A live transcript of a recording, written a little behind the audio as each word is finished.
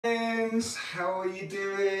friends, how are you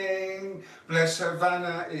doing? Bless her,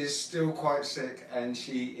 Vanna is still quite sick and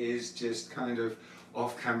she is just kind of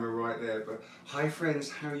off camera right there. But hi friends,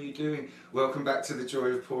 how are you doing? Welcome back to the joy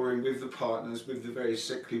of pouring with the partners, with the very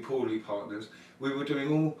sickly, poorly partners. We were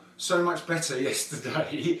doing all so much better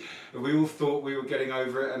yesterday. We all thought we were getting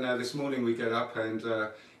over it, and now this morning we get up and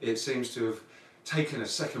it seems to have taken a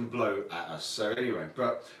second blow at us. So anyway,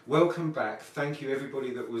 but welcome back. Thank you everybody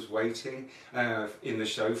that was waiting in the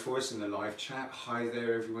show for us in the live chat. Hi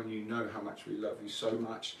there everyone, you know how much we love you so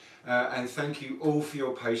much. And thank you all for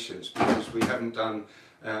your patience because we haven't done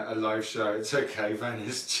a live show. It's okay,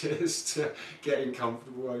 Vanna's just getting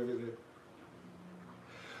comfortable over there.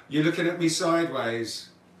 You're looking at me sideways.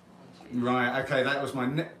 Right, okay, that was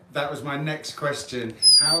my next question.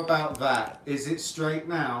 How about that? Is it straight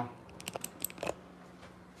now?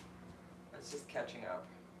 It's just catching up.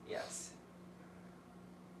 Yes.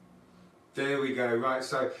 There we go. Right,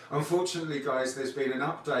 so unfortunately guys, there's been an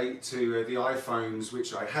update to the iPhones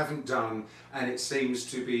which I haven't done, and it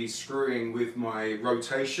seems to be screwing with my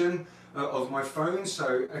rotation of my phone.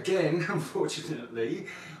 So again, unfortunately,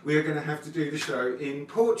 we're going to have to do the show in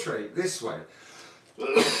portrait this way.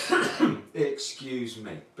 Excuse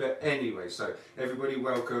me. But anyway, so everybody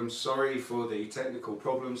welcome. Sorry for the technical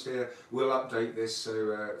problems here. We'll update this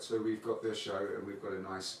so we've got the show and we've got a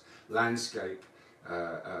nice landscape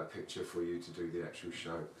picture for you to do the actual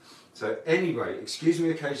show. So anyway, excuse me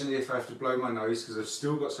occasionally if I have to blow my nose because I've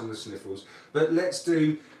still got some of the sniffles. But let's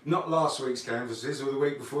do not last week's canvases or the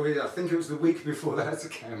week before. I think it was the week before that, the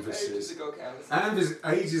canvases. Ages ago canvases.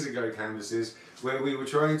 And ages ago canvases where we were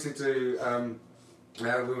trying to do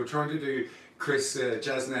Chris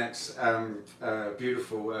Jasnak's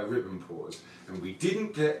beautiful ribbon pours, and we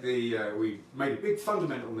didn't get the. We made a big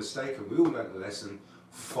fundamental mistake, and we all learnt the lesson: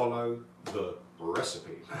 follow the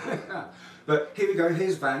recipe. But here we go.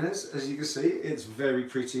 Here's Vanna's. As you can see, it's very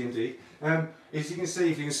pretty indeed. As you can see,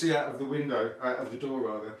 if you can see out of the window, out of the door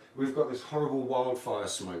rather, we've got this horrible wildfire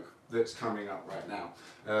smoke that's coming up right now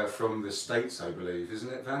from the States, I believe,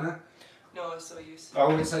 isn't it, Vanna? No, I saw you.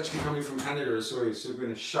 Oh, it's actually coming from Canada, sorry, so we're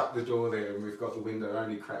going to shut the door there and we've got the window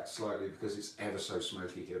only cracked slightly because it's ever so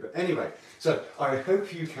smoky here. But anyway, so I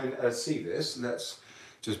hope you can see this. Let's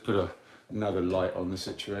just put another light on the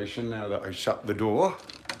situation now that I shut the door.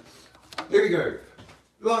 Here we go.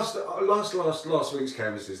 Last week's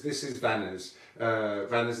canvases. This is Vanna's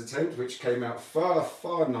attempt, which came out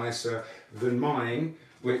far nicer than mine,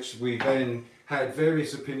 which we then had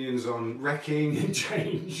various opinions on wrecking and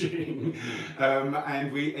changing,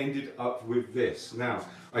 and we ended up with this. Now,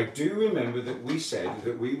 I do remember that we said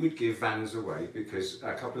that we would give Vanna's away because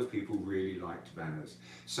a couple of people really liked Vanna's.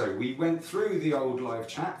 So we went through the old live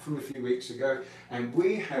chat from a few weeks ago, and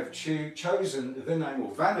we have chosen the name,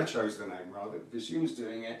 or Vanna chose the name rather, because she was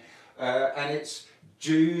doing it, and it's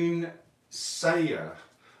June Sayer.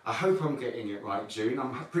 I hope I'm getting it right, June.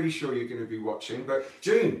 I'm pretty sure you're going to be watching, but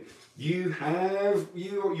June, your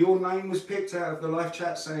name was picked out of the live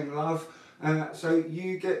chat saying love, so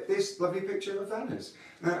you get this lovely picture of Vanna's.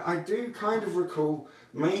 I do kind of recall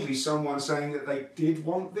maybe someone saying that they did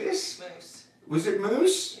want this. Moose. Was it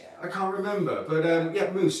Moose? Yeah. I can't remember, but yeah,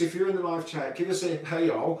 Moose, if you're in the live chat, give us a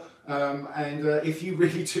hey-o, and if you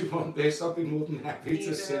really do want this, I'll be more than happy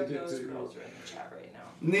to send it to you. Girls are in the chat right now.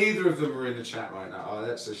 Neither of them are in the chat right now. Oh,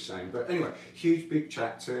 that's a shame. But anyway, huge big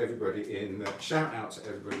chat to everybody in the shout out to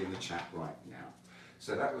everybody in the chat right now.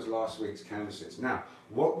 So that was last week's canvases. Now,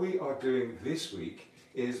 what we are doing this week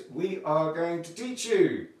is we are going to teach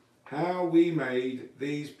you how we made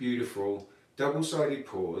these beautiful double-sided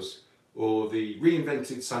pours, or the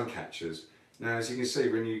reinvented sun catchers. Now, as you can see,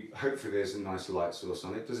 when you hopefully there's a nice light source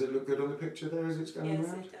on it. Does it look good on the picture there as it's going around?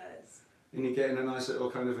 Yes, it does. And you're getting a nice little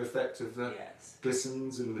kind of effect of the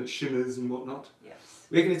glistens and the shimmers and whatnot. Yes.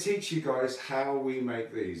 We're going to teach you guys how we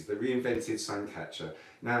make these, the reinvented sun catcher.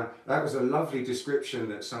 Now, that was a lovely description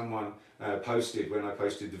that someone posted when I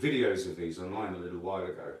posted the videos of these online a little while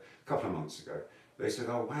ago, a couple of months ago. They said,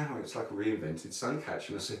 oh wow, it's like a reinvented sun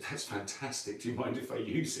catcher. And I said, that's fantastic, do you mind if I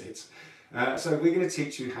use it? So we're going to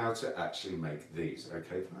teach you how to actually make these,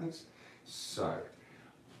 okay guys? So,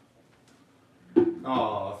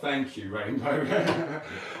 oh, thank you, Rainbow.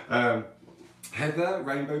 Heather,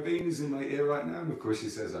 Rainbow Bean, is in my ear right now. And of course she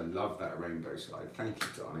says, I love that rainbow slide. Thank you,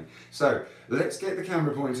 darling. So, let's get the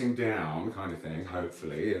camera pointing down, kind of thing.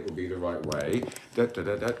 Hopefully, it will be the right way. Da, da,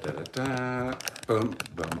 da, da, da, da, da. Boom,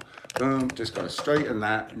 boom, boom. Just got to straighten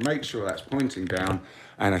that. Make sure that's pointing down.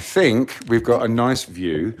 And I think we've got a nice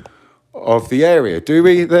view of the area. Do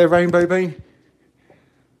we there, Rainbow Bean?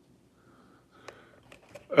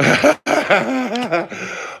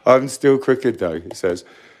 I'm still crooked though, it says.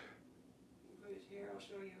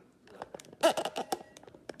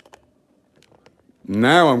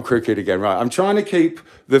 Now I'm crooked again. Right, I'm trying to keep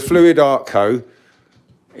the fluidartco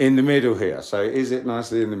in the middle here. So is it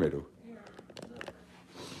nicely in the middle?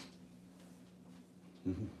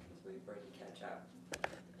 Wait for it to catch up.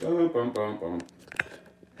 Bum, bum, bum, bum.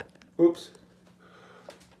 Oops.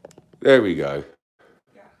 There we go.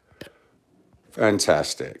 Yeah.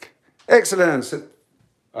 Fantastic. Excellent.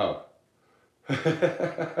 Oh. Push it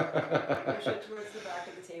towards the back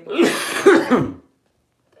of the table. So in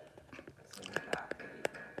the back, there you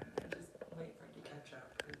go. And just wait for it to catch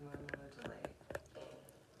up. There's not a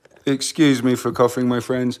delay. Excuse me for coughing, my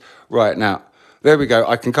friends. Right, now, there we go.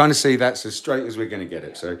 I can kind of see that's as straight as we're going to get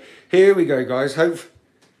it. So here we go, guys.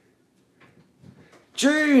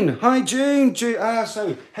 June! Hi, June!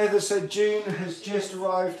 So Heather said June has just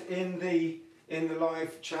arrived in the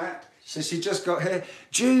live chat. So she just got here.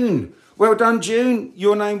 June! Well done, June.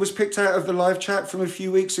 Your name was picked out of the live chat from a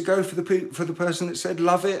few weeks ago for the person that said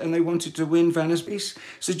love it and they wanted to win Vanna's piece.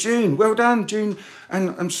 So June, well done, June.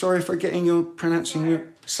 And I'm sorry for getting your pronouncing your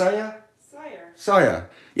Saya? Saya.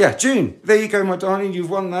 Yeah, June. There you go, my darling. You've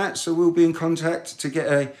won that. So we'll be in contact to get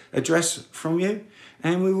a address from you,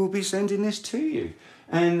 and we will be sending this to you.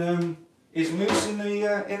 And is Moose in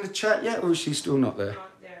the chat yet, or is she still not there?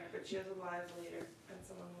 Not there, but she has a live later, and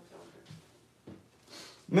someone will tell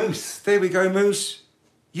her. Moose, there we go, Moose.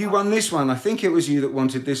 You won this one. I think it was you that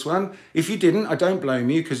wanted this one. If you didn't, I don't blame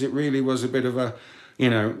you, because it really was a bit of a, you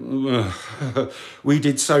know, we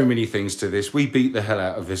did so many things to this. We beat the hell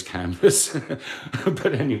out of this canvas.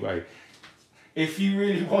 But anyway, if you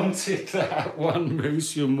really wanted that one,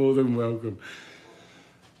 Moose, you're more than welcome.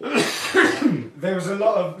 There was a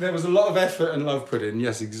lot of effort and love put in.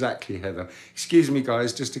 Yes, exactly, Heather. Excuse me,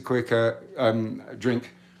 guys. Just a quick drink.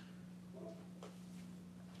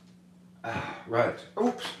 Right.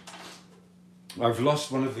 Oops. I've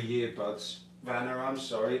lost one of the earbuds. Vanna, I'm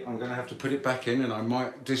sorry. I'm going to have to put it back in, and I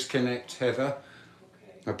might disconnect Heather.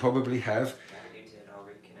 Okay. I probably have. Yeah, you did. I'll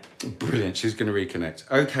reconnect. Brilliant. She's going to reconnect.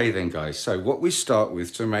 Okay, then, guys. So what we start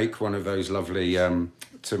with to make one of those lovely,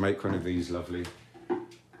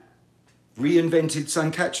 reinvented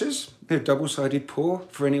sun catchers. They're double-sided pour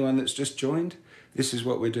for anyone that's just joined. This is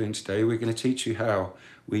what we're doing today. We're going to teach you how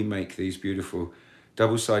we make these beautiful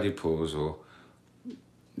double-sided pours, or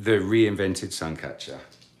the reinvented sun catcher.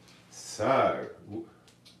 So,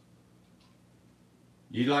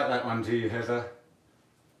 you like that one, do you, Heather?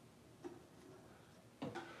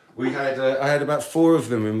 I had about 4 of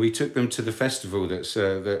them, and we took them to the festival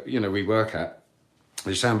that we work at,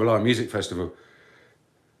 the Shambhala Music Festival.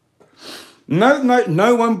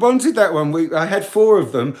 No one wanted that one. I had 4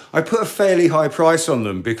 of them. I put a fairly high price on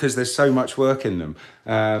them because there's so much work in them.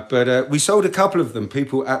 But we sold a couple of them.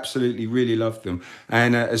 People absolutely really loved them.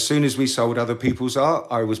 And as soon as we sold other people's art,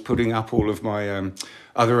 I was putting up all of my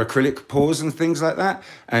other acrylic pours and things like that.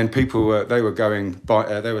 And people, they were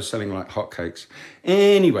selling like hotcakes.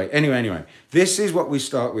 Anyway, this is what we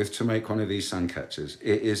start with to make one of these sun catchers.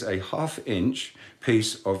 It is a 1/2 inch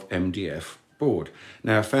piece of MDF board.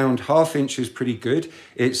 Now, I found 1/2 inch is pretty good.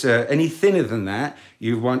 It's any thinner than that,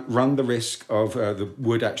 you run the risk of the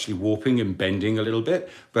wood actually warping and bending a little bit.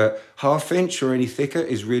 But 1/2 inch or any thicker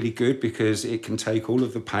is really good because it can take all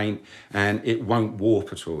of the paint and it won't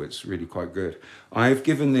warp at all. It's really quite good. I've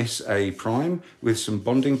given this a prime with some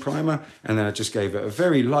bonding primer, and then I just gave it a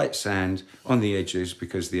very light sand on the edges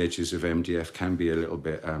because the edges of MDF can be a little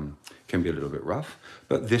bit rough.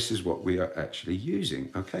 But this is what we are actually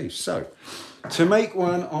using. Okay, so to make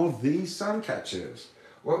one of these sun catchers,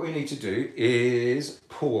 what we need to do is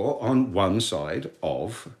pour on one side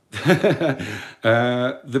of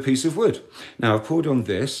the piece of wood. Now, I've poured on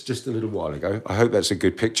this just a little while ago. I hope that's a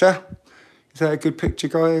good picture. Is that a good picture,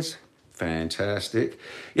 guys? Fantastic.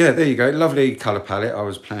 Yeah, there you go. Lovely colour palette I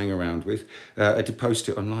was playing around with. I did post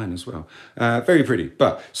it online as well. Very pretty.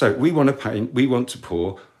 But so we want to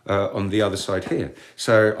pour on the other side here.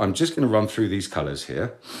 So I'm just going to run through these colours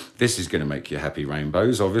here. This is going to make you happy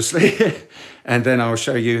rainbows, obviously. And then I will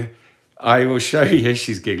show you,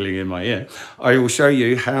 she's giggling in my ear. I will show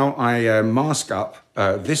you how I mask up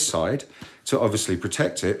this side to obviously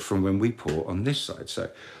protect it from when we pour on this side.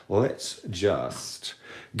 So let's just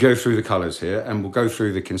go through the colours here, and we'll go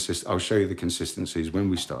through I'll show you the consistencies when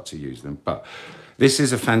we start to use them. But this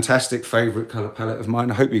is a fantastic favourite colour palette of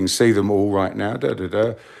mine. I hope you can see them all right now.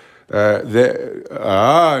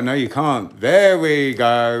 No, you can't. There we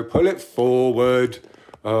go. Pull it forward.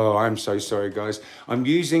 Oh, I'm so sorry, guys. I'm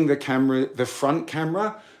using the front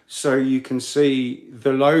camera, so you can see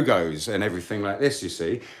the logos and everything like this, you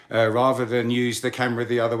see, rather than use the camera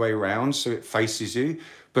the other way around so it faces you.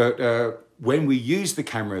 But when we use the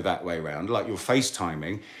camera that way around, like you're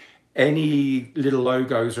FaceTiming, any little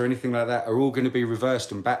logos or anything like that are all going to be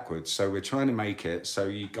reversed and backwards. So we're trying to make it so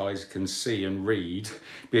you guys can see and read,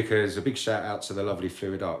 because a big shout out to the lovely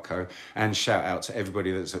fluidartco, and shout out to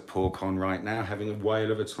everybody that's at PorCon right now having a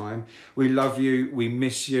whale of a time. We love you, we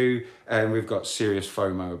miss you, and we've got serious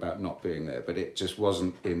FOMO about not being there, but it just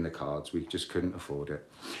wasn't in the cards. We just couldn't afford it.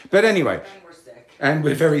 But anyway. And we're sick. And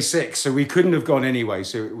we're very sick, so we couldn't have gone anyway.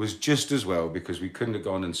 So it was just as well, because we couldn't have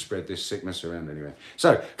gone and spread this sickness around anyway.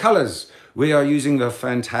 So colours, we are using the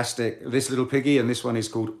fantastic, this little piggy, and this one is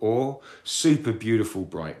called Ore. Super beautiful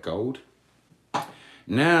bright gold.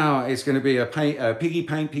 Now it's going to be a piggy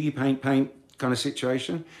paint kind of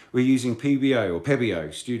situation. We're using PBO or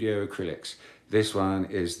Pebio Studio Acrylics. This one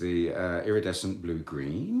is the iridescent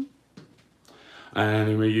blue-green.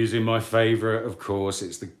 And we're using my favourite, of course,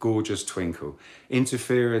 it's the gorgeous Twinkle.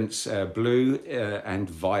 Interference blue and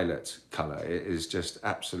violet colour. It is just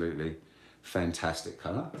absolutely fantastic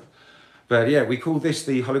colour. But yeah, we call this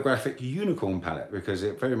the holographic unicorn palette because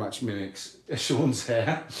it very much mimics Sean's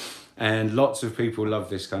hair. And lots of people love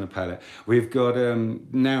this kind of palette. We've got,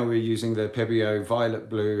 now we're using the Pebio violet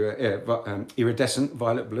blue, iridescent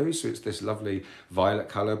violet blue. So it's this lovely violet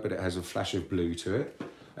colour, but it has a flash of blue to it.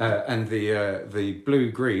 And the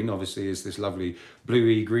blue-green, obviously, is this lovely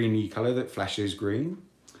bluey, greeny colour that flashes green.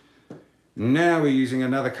 Now we're using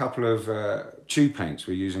another couple of tube paints.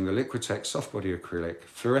 We're using the Liquitex soft body acrylic,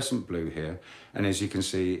 fluorescent blue here. And as you can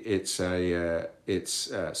see, it's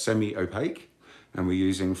semi-opaque. And we're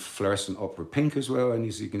using fluorescent opera pink as well. And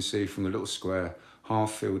as you can see from the little square,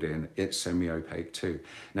 half filled in, it's semi-opaque too.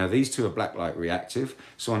 Now these two are black light reactive.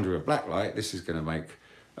 So under a black light, this is going to make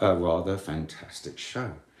a rather fantastic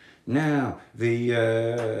show. Now, the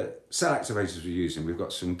cell activators we're using, we've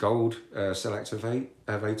got some gold cell activator.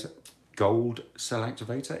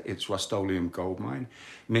 It's Rust-Oleum Gold Mine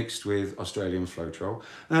mixed with Australian Floetrol,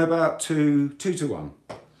 about 2 to 1.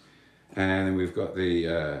 And then we've got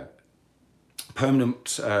the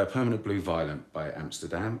permanent blue violet by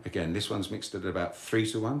Amsterdam. Again, this one's mixed at about 3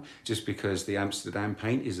 to 1, just because the Amsterdam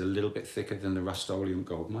paint is a little bit thicker than the Rust-Oleum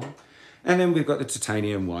Gold Mine. And then we've got the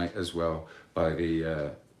titanium white as well by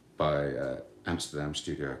the Amsterdam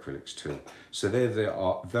Studio Acrylics too. So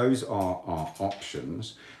those are our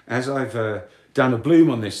options. As I've done a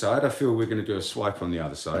bloom on this side, I feel we're going to do a swipe on the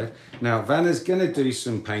other side. Now Vanna's going to do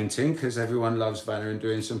some painting because everyone loves Vanna and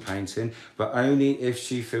doing some painting, but only if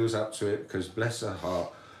she feels up to it, because bless her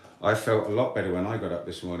heart, I felt a lot better when I got up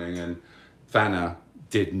this morning and Vanna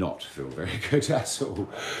did not feel very good at all.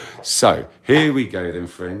 So here we go then,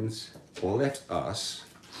 friends. Let us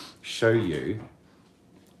show you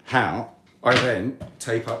how I then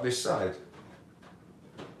tape up this side.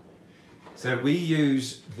 So we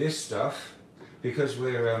use this stuff because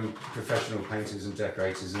we're professional painters and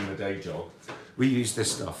decorators in the day job. We use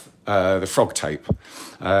this stuff, the frog tape.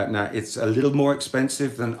 Now it's a little more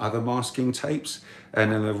expensive than other masking tapes,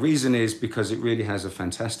 and then the reason is because it really has a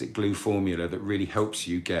fantastic glue formula that really helps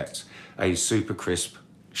you get a super crisp,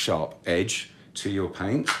 sharp edge to your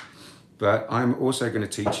paint. But I'm also going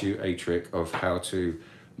to teach you a trick of how to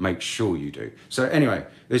make sure you do. So anyway,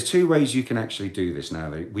 there's 2 ways you can actually do this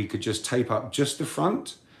now. We could just tape up just the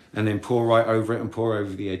front and then pour right over it and pour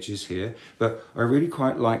over the edges here. But I really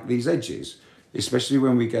quite like these edges, especially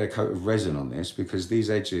when we get a coat of resin on this, because these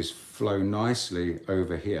edges flow nicely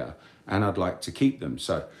over here and I'd like to keep them.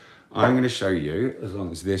 So I'm going to show you, as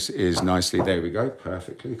long as this is nicely, there we go,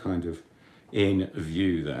 perfectly kind of in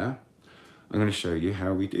view there. I'm going to show you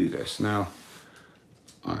how we do this. Now,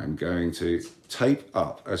 I'm going to tape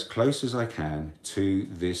up as close as I can to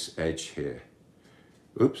this edge here.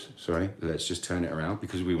 Oops, sorry, let's just turn it around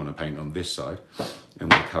because we want to paint on this side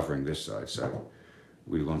and we're covering this side. So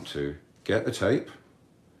we want to get the tape.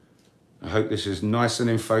 I hope this is nice and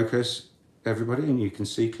in focus, everybody, and you can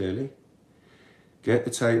see clearly. Get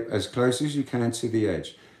the tape as close as you can to the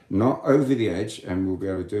edge. Not over the edge, and we'll be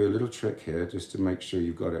able to do a little trick here just to make sure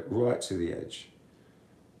you've got it right to the edge,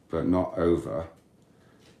 but not over,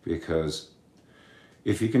 because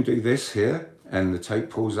if you can do this here and the tape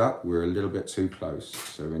pulls up, we're a little bit too close.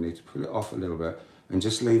 So we need to pull it off a little bit and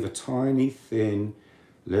just leave a tiny thin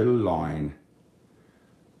little line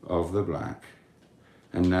of the black.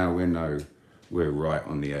 And now we know we're right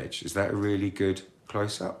on the edge. Is that a really good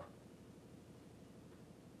close-up?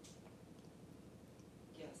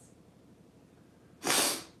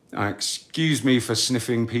 Excuse me for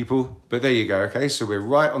sniffing, people, but there you go. Okay, so we're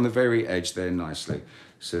right on the very edge there nicely.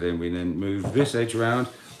 So then we move this edge around,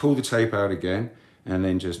 pull the tape out again, and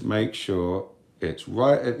then just make sure it's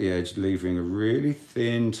right at the edge, leaving a really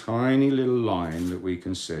thin, tiny little line that we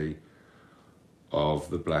can see of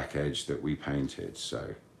the black edge that we painted.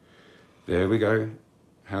 So There we go.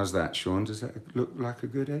 How's that, Sean? Does that look like a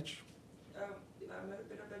good edge? I'm a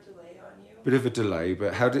bit of a delay on you. Bit of a delay,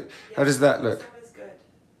 but how does that look? That is good.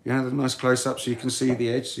 Yeah, the nice close up so you can see the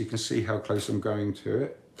edge, so you can see how close I'm going to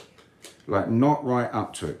it. Like not right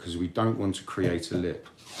up to it because we don't want to create a lip.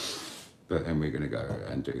 But then we're going to go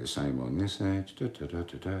and do the same on this edge. Da, da, da,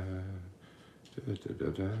 da, da. Da, da,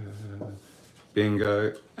 da, da.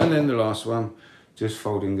 Bingo. And then the last one, just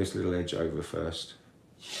folding this little edge over first.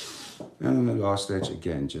 And then the last edge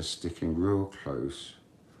again, just sticking real close.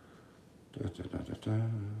 Da, da, da, da, da.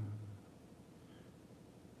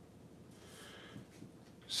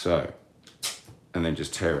 So, and then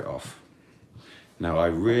just tear it off. Now I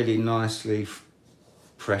really nicely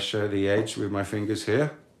pressure the edge with my fingers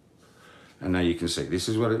here. And now you can see, this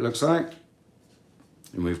is what it looks like.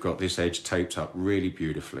 And we've got this edge taped up really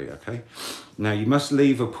beautifully, okay? Now you must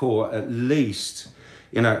leave a pour at least,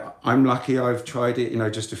 you know, I'm lucky I've tried it, you know,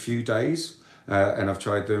 just a few days. And I've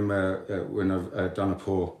tried them when I've done a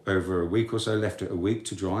pour over a week or so, left it a week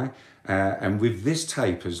to dry. And with this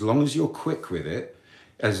tape, as long as you're quick with it,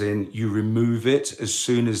 as in you remove it as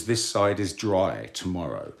soon as this side is dry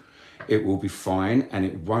tomorrow, it will be fine and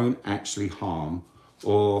it won't actually harm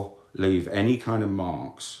or leave any kind of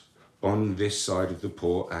marks on this side of the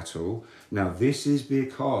pour at all. Now this is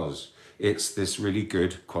because it's this really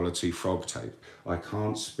good quality frog tape. I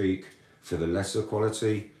can't speak for the lesser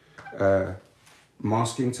quality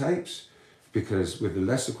masking tapes, because with the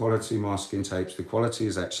lesser quality masking tapes, the quality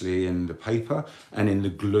is actually in the paper and in the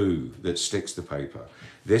glue that sticks the paper.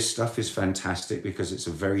 This stuff is fantastic because it's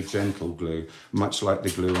a very gentle glue, much like the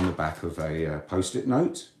glue on the back of a post-it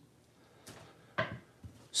note.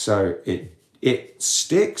 So it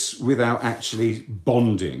sticks without actually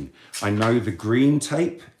bonding. I know the green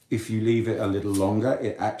tape, if you leave it a little longer,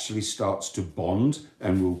 it actually starts to bond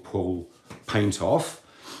and will pull paint off.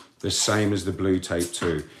 The same as the blue tape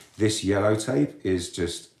too. This yellow tape is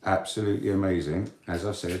just absolutely amazing, as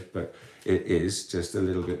I've said, but it is just a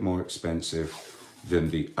little bit more expensive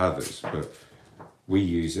than the others. But we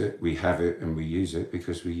use it, we have it, and we use it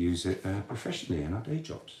because we use it professionally in our day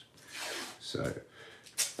jobs. So,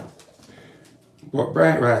 what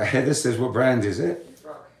brand? Right, Heather says, what brand is it?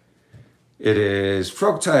 Frog. It is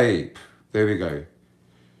Frog Tape. There we go.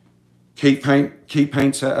 Keep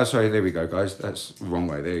paint, sorry, there we go, guys. That's the wrong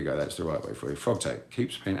way. There you go. That's the right way for you. Frog Tape.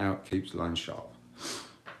 Keeps paint out, keeps lines sharp.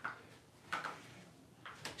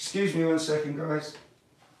 Excuse me 1 second, guys.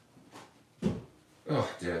 Oh,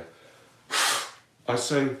 dear. I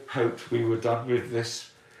so hoped we were done with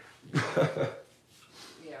this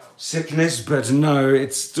sickness, but no,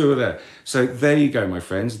 it's still there. So there you go, my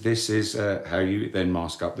friends. This is how you then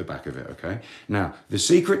mask up the back of it, okay? Now, the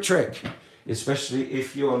secret trick, especially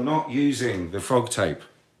if you're not using the frog tape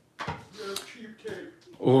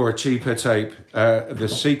or a cheaper tape, the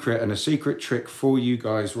secret trick for you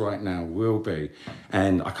guys right now will be,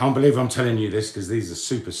 and I can't believe I'm telling you this because these are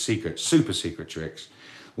super secret tricks.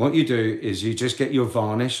 What you do is you just get your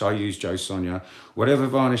varnish. I use Joe Sonia, whatever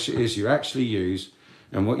varnish it is you actually use,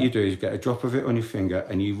 and what you do is get a drop of it on your finger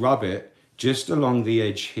and you rub it just along the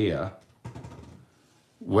edge here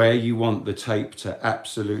where you want the tape to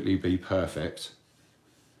absolutely be perfect.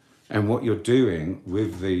 And what you're doing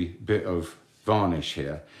with the bit of varnish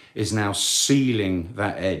here is now sealing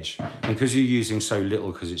that edge. And because you're using so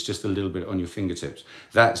little, because it's just a little bit on your fingertips,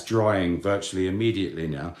 that's drying virtually immediately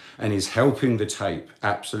now and is helping the tape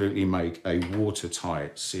absolutely make a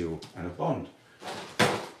watertight seal and a bond.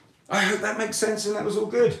 I hope that makes sense and that was all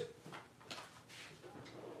good.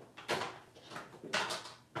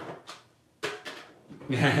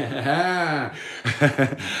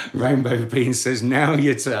 Rainbow Bean says, now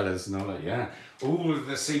you tell us. And I'm like, yeah, all of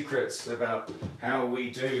the secrets about how we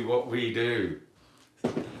do what we do.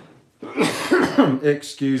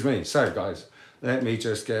 Excuse me. So, guys, let me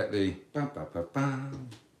just get the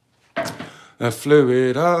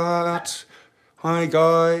fluid art. Hi,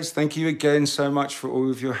 guys. Thank you again so much for all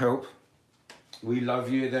of your help. We love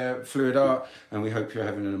you there, Fluid Art, and we hope you're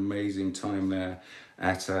having an amazing time there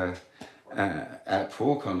at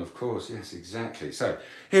PorCon, of course. Yes, exactly. So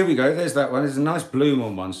here we go. There's that one. There's a nice bloom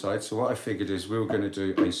on one side. So what I figured is we were going to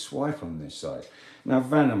do a swipe on this side. Now,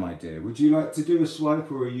 Vanna, my dear, would you like to do a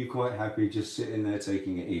swipe, or are you quite happy just sitting there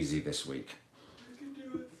taking it easy this week? I can do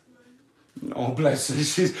a swipe. Oh, bless her.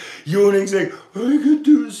 She's yawning, saying, I could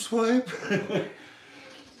do a swipe.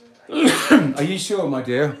 Are you sure, my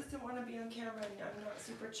dear? I just don't want to be on camera and I'm not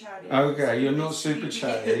super chatty. Okay, you're not super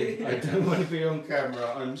chatty. I don't want to be on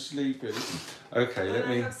camera. I'm sleeping. Okay, let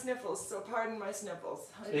me... I have sniffles, so pardon my sniffles.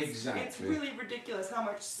 Exactly. It's really ridiculous how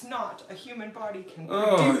much snot a human body can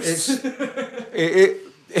Oh, produce.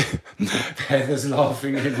 Heather's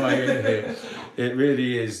laughing in my ear here. It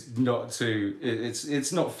really is not too,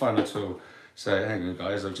 it's not fun at all. So hang on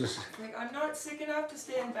guys, I'll just... Like, I'm not sick enough to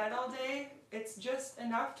stay in bed all day. It's just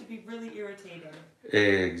enough to be really irritating.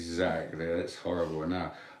 Exactly, that's horrible.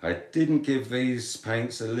 Now, I didn't give these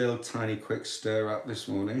paints a little tiny quick stir up this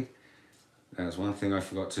morning. That's one thing I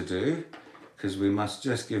forgot to do, because we must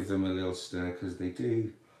just give them a little stir, because they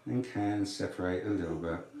do and can separate a little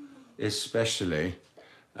bit. Especially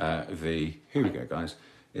here we go guys,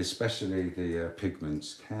 especially the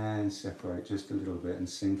pigments can separate just a little bit and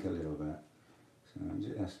sink a little bit. So I'm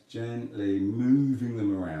just gently moving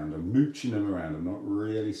them around. I'm mooching them around. I'm not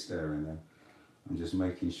really stirring them. I'm just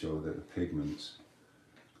making sure that the pigments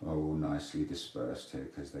are all nicely dispersed here,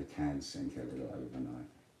 because they can sink a little overnight.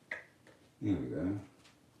 Here we go.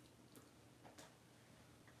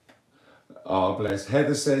 Oh, bless.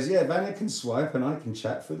 Heather says, yeah, Vanna can swipe and I can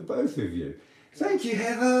chat for the both of you. Thank you,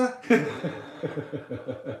 Heather.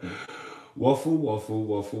 Waffle, waffle,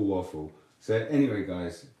 waffle, waffle. So anyway,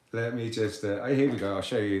 guys, let me just, here we go. I'll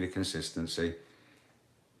show you the consistency.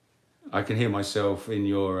 I can hear myself in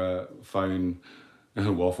your phone.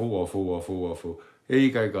 Waffle, waffle, waffle, waffle. Here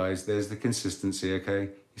you go, guys. There's the consistency, okay?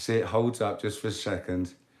 You see it holds up just for a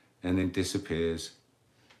second and then disappears.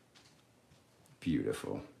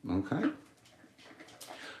 Beautiful, okay?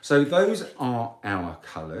 So those are our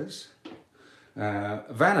colours.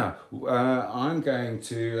 Vanna, I'm going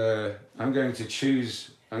to choose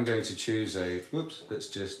a, whoops, let's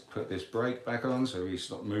just put this brake back on so we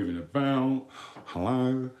stop moving about.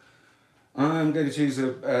 Hello. I'm going to choose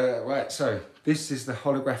right, so this is the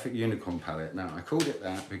holographic unicorn palette. Now I called it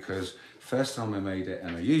that because first time I made it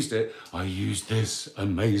and I used this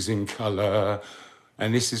amazing colour.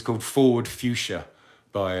 And this is called Forward Fuchsia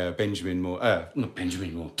by Benjamin Moore, not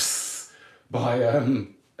Benjamin Moore, by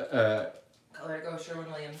Let go,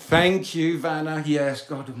 Sherwin-Williams. Thank you, Vanna. Yes,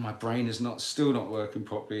 God, my brain is still not working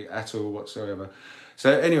properly at all whatsoever.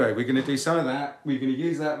 So anyway, we're going to do some of that. We're going to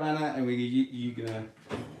use that, Vanna, and you're going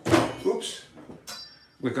to, oops.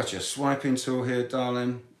 We've got your swiping tool here,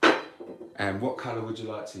 darling. And what colour would you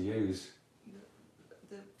like to use?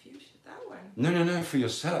 The fuchsia, that one. No, for your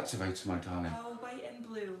cell activator, my darling. Oh, white and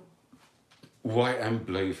blue. White and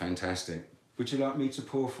blue, fantastic. Would you like me to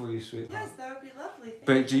pour for you, sweetheart? Yes, that would be lovely.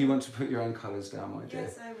 But do you want to put your own colours down, my dear?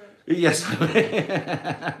 Yes, I would. Yes,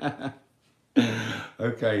 I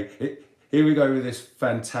would. Okay, here we go with this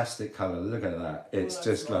fantastic colour. Look at that. It's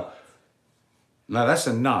just like... No, that's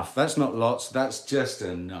enough. That's not lots. That's just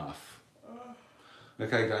enough.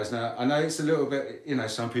 Okay, guys. Now, I know it's a little bit,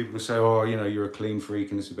 some people say, oh, you're a clean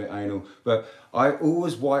freak and it's a bit anal. But I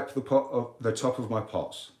always wipe the top of my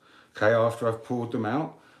pots, okay, after I've poured them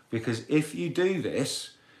out. Because if you do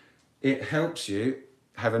this, it helps you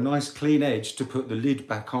have a nice clean edge to put the lid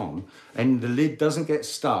back on, and the lid doesn't get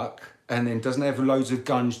stuck and then doesn't have loads of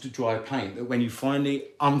gunge to dry paint, that when you finally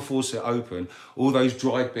unforce it open, all those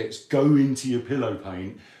dried bits go into your pillow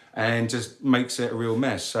paint and just makes it a real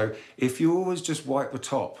mess. So if you always just wipe the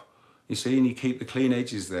top, you see, and you keep the clean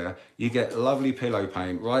edges there, you get lovely pillow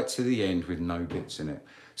paint right to the end with no bits in it.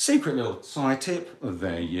 Secret little side tip,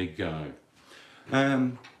 there you go.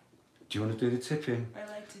 Do you want to do the tipping? I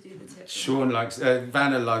like to do the tipping. Sean likes,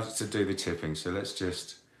 Vanna likes to do the tipping, so let's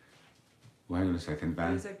just, wait on a second,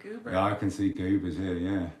 Vanna. There's a goober. Yeah, I can see goobers here,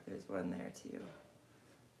 yeah. There's one there too.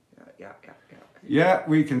 Yeah. Yeah,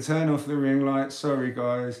 we can turn off the ring light. Sorry,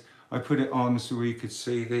 guys. I put it on so we could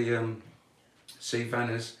see the, see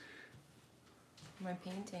Vanna's. My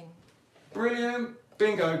painting. Brilliant.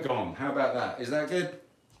 Bingo, gone. How about that? Is that good?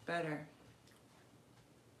 Better.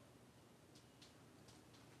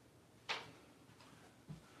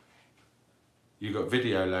 You got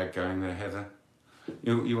video lag going there, Heather.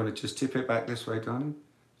 You want to just tip it back this way, darling?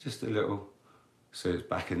 Just a little, so it's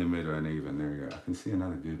back in the middle and even. There we go. I can see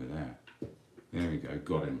another goober there. There we go.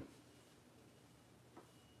 Got him.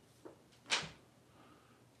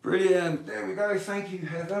 Brilliant. There we go. Thank you,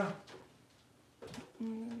 Heather.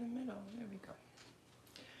 In the middle. There we go.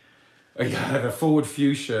 Oh, yeah, the Forward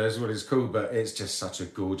Fuchsia is what it's called, but it's just such a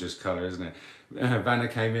gorgeous colour, isn't it? Vanna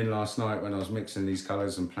came in last night when I was mixing these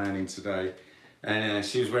colours and planning today. And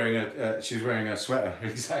she was wearing a sweater,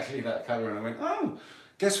 exactly that colour, and I went, oh,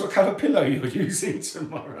 guess what colour pillow you're using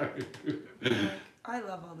tomorrow? I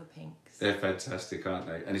love all the pinks. They're fantastic, aren't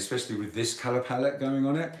they? And especially with this colour palette going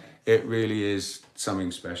on it, it really is something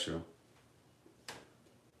special.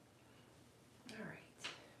 All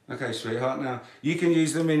right. Okay, sweetheart, now you can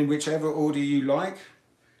use them in whichever order you like.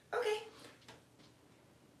 Okay.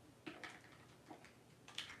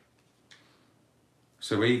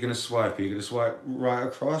 So where are you going to swipe? Are you going to swipe right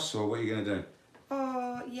across, or what are you going to do?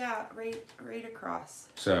 Yeah, right across.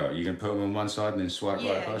 So you can put them on one side and then swipe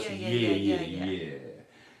right across? Yeah.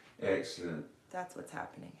 Excellent. That's what's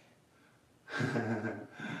happening.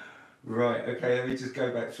 Right, okay, let me just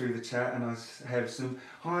go back through the chat and I have some.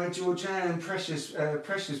 Hi, Georgianne,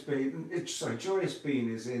 Precious Bean, Joyous Bean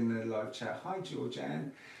is in the live chat. Hi, Georgianne.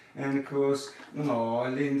 And of course, oh,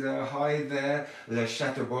 Linda, hi there, Le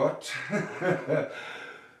Chatterbot.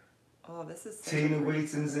 Oh, this is Tina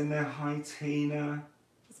Wheaton's in there. Hi, Tina.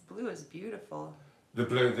 This blue is beautiful. The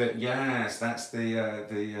blue, yes, that's the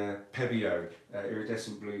Pebeo,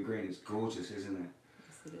 iridescent blue-green. It's gorgeous, isn't it?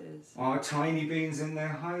 It is. Oh, Tiny Bean's in there.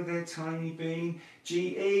 Hi there, Tiny Bean.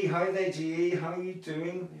 GE, hi there, GE. How are you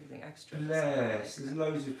doing? Everything extra. Bless. There's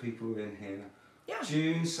loads of people in here. Yeah.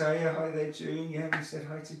 June, Sayer, hi there, June. Yeah, we said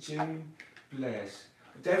hi to June. Bless.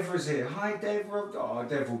 Deborah's here. Hi, Deborah. Oh,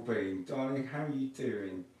 Devil Bean, darling, how are you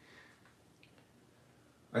doing?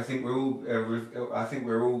 I think we're all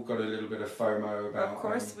got a little bit of FOMO about. Of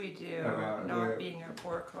course we do. About not being at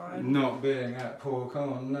PorcCon. Not being at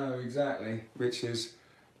PorcCon, no, exactly. Which is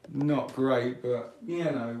not great, but you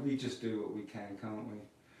know, we just do what we can, can't we?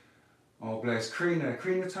 Oh, bless. Karina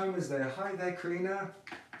Thomas there. Hi there, Karina.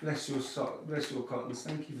 Bless your cottons.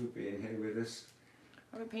 Thank you for being here with us.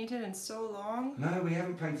 I haven't painted in so long. No, we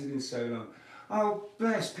haven't painted in so long. Oh,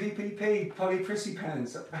 bless, PPP, Polly Prissy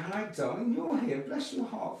Pants. Hi, darling, you're here. Bless your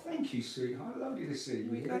heart. Thank you, sweetheart. Lovely to see you.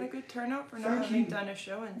 We got a good turnout for not Thank having you. done a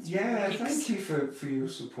show in 3 Yeah, weeks. thank you for your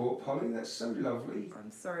support, Polly. That's so lovely.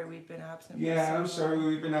 I'm sorry we've been absent. Yeah, for so I'm sorry long.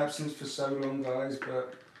 we've been absent for so long, guys,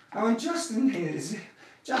 but... Oh, and Justin here, is it?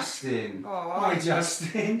 Justin. Oh, Hi,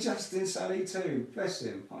 Justin. Justin Sally too. Bless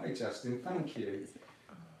him. Hi, Justin. Thank you.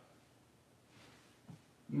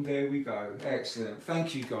 There we go. Excellent.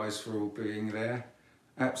 Thank you guys for all being there.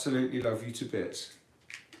 Absolutely love you to bits.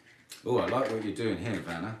 Oh, I like what you're doing here,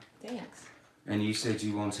 Vanna. Thanks. And you said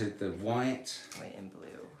you wanted the white. White and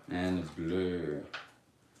blue. And the blue.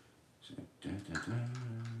 So,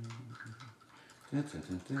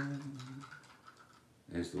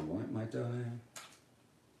 there's the white, my darling.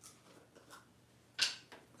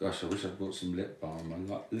 Gosh, I wish I'd bought some lip balm.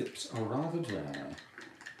 My lips are rather dry.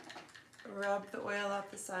 Rub the oil up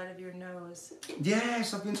the side of your nose.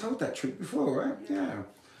 Yes, I've been told that trick before, right? Yeah.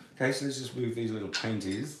 Okay, so let's just move these little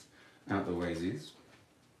painties out the waysies.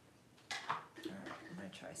 Alright, I'm going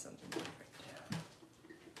to try something different now. Do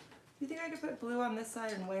you think I could put blue on this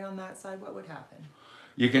side and white on that side? What would happen?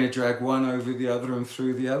 You're going to drag one over the other and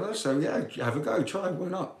through the other, so yeah, have a go, try, why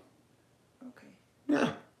not? Okay.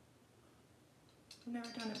 Yeah. I've never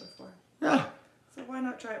done it before. Yeah. So why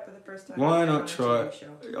not try it for the first time? Why not try it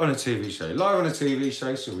it on a TV show? Live on a TV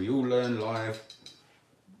show, so we all learn live.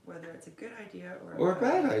 Whether it's a good idea Or a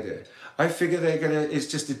bad idea. I figure it's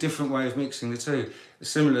just a different way of mixing the two.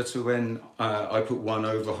 Similar to when I put one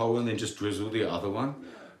over whole and then just drizzle the other one. Yeah.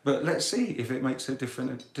 But let's see if it makes a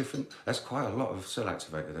different, that's quite a lot of cell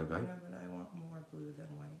activator though, babe. No, but I want more blue than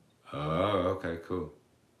white. Oh, okay, cool.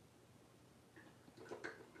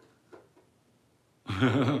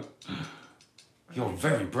 You're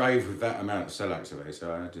very brave with that amount of cell activator.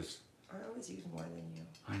 I always use more than you.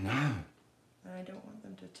 I know. And I don't want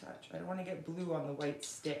them to touch. I don't want to get blue on the white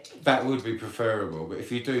stick. That would be preferable, but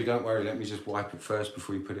if you do, don't worry, let me just wipe it first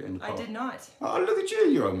before you put it in the pot. I did not. Oh, look at you,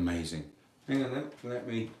 you're amazing. Hang on, let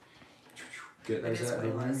me get It those is out of the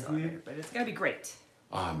quite room less for on you. it, but it's going to be great.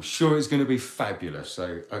 I'm sure it's going to be fabulous,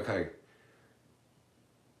 so, okay.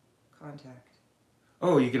 Contact.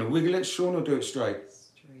 Oh, you're going to wiggle it, Sean, or do it straight?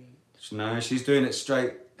 Straight. No, she's doing it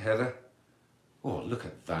straight, Heather. Oh, look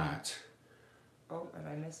at that. Oh, and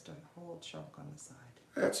I missed a whole chunk on the side.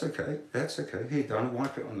 That's okay, that's okay. Here, Donna,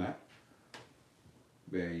 wipe it on that.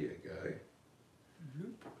 There you go.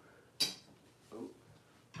 Oh.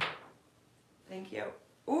 Thank you.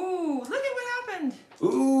 Ooh, look at what happened.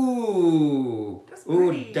 Ooh, That's ooh,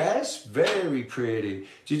 pretty. that's very pretty.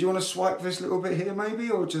 Did you want to swipe this little bit here maybe,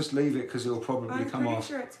 or just leave it because it'll probably come I'm off? pretty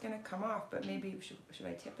sure it's going to come off, but maybe should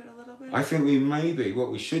I tip it a little bit? I think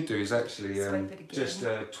what we should do is actually Swipe it again. just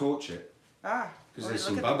torch it. Ah. Because oh, there's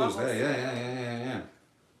look some at the bubbles there, yeah.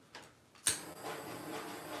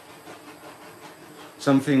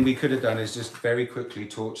 Something we could have done is just very quickly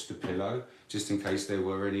torch the pillow, just in case there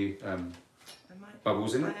were any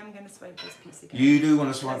bubbles in it. I am going to swipe this piece again. You do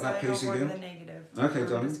want to swipe that piece again? again? The negative. Okay, I'm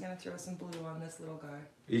darling. just going to throw some blue on this little guy.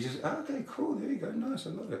 You just, okay, cool, there you go, nice, I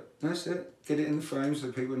love it. That's it, get it in the frame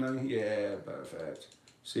so people know, yeah, perfect.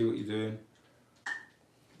 See what you're doing.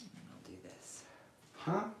 And I'll do this.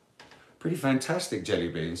 Huh? Pretty fantastic, jelly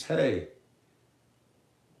beans, hey.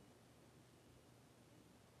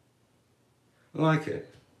 Like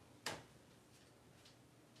it.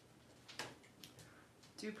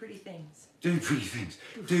 Do pretty things. Do pretty things.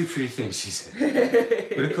 Do pretty things, she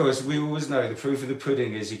said. But of course, we always know the proof of the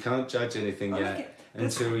pudding is you can't judge anything yet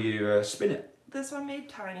until you spin it. This one made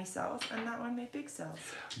tiny cells and that one made big cells.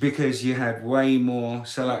 Because you had way more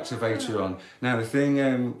cell activator on. Now the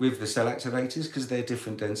thing with the cell activators, because they're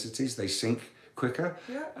different densities, they sink quicker.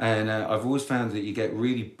 Yeah. And I've always found that you get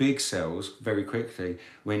really big cells very quickly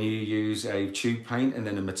when you use a tube paint and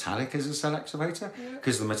then a metallic as a cell activator.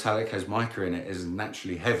 Because the metallic has mica in it, is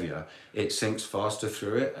naturally heavier. It sinks faster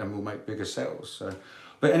through it and will make bigger cells. So,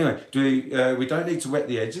 but anyway, we don't need to wet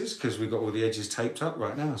the edges because we've got all the edges taped up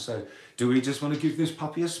right now. So do we just want to give this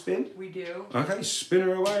puppy a spin? We do. Okay, spin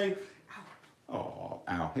her away. Ow. Oh,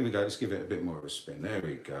 ow. Here we go. Let's give it a bit more of a spin. There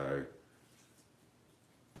we go.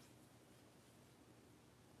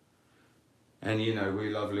 And you know,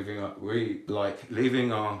 we like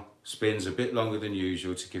leaving our spins a bit longer than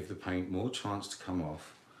usual to give the paint more chance to come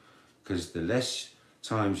off. Because the less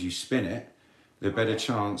times you spin it, the better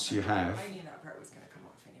chance you have. I knew that part was going to come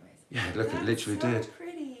off anyways. Yeah, look, it literally so did.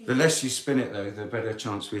 Pretty. The less you spin it though, the better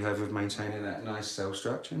chance we have of maintaining that nice cell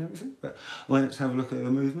structure and everything. But let's have a look at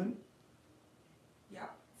the movement. Yeah,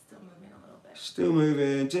 still moving a little bit. Still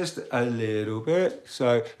moving just a little bit.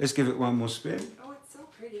 So let's give it one more spin. Oh, it's so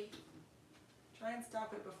pretty. Try and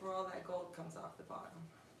stop it before all that gold comes off the bottom.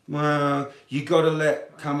 Well, you got to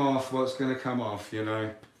let come off what's going to come off, you know.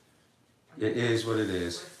 It is what it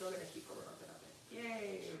is. We're still going to keep a little bit of it.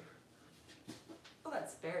 Yay! Oh,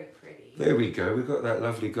 that's very pretty. There we go. We've got that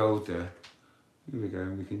lovely gold there. Here we go.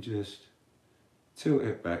 We can just tilt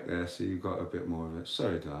it back there so you've got a bit more of it.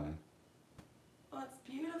 Sorry, darling. Oh, it's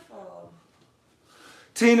beautiful.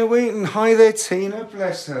 Tina Wheaton. Hi there, Tina.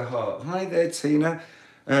 Bless her heart. Hi there, Tina.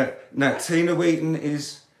 No, Tina Wheaton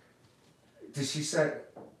is... Did she say...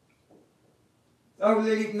 Oh,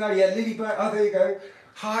 Lily. No, yeah, Lily. Oh, there you go.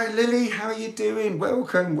 Hi, Lily. How are you doing?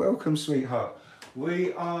 Welcome, welcome, sweetheart.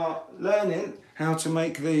 We are learning how to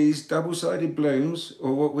make these double-sided blooms,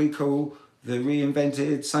 or what we call the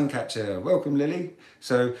reinvented sun catcher. Welcome, Lily.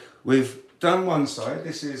 So we've done one side.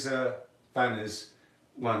 This is Vanna's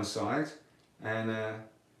one side, and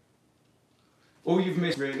all you've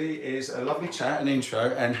missed really is a lovely chat, an intro,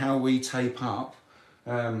 and how we tape up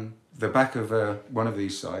the back of one of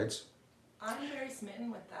these sides. I'm very smitten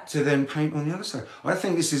with that. To then paint on the other side. I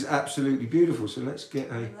think this is absolutely beautiful. So let's get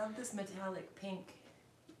a... I love this metallic pink.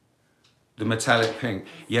 The metallic pink.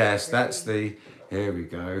 Yes, that's the... Here we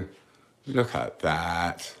go. Look at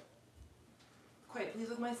that. Quite pleased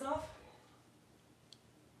with myself.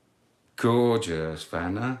 Gorgeous,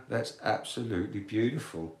 Vanna. That's absolutely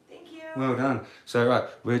beautiful. Thank you. Well done. So right,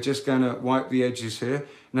 we're just going to wipe the edges here.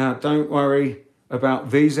 Now, don't worry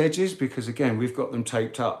about these edges because, again, we've got them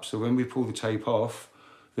taped up. So when we pull the tape off,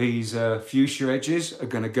 these fuchsia edges are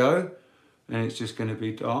going to go and it's just going to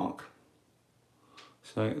be dark.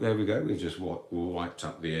 So there we go. We've just wiped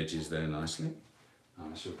up the edges there nicely.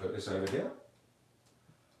 I shall put this over here.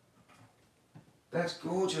 That's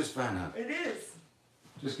gorgeous, Vanna. It is.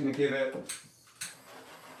 Just going to give it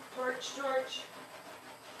Torch.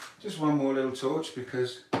 just one more little torch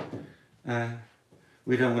because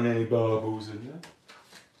we don't want any bubbles in there.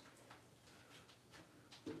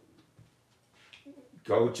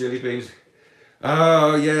 Gold jelly beans.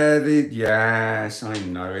 Oh yeah, yes, I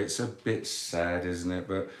know it's a bit sad, isn't it?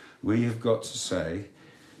 But we have got to say,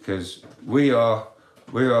 because we are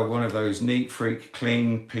one of those neat freak,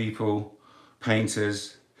 clean people,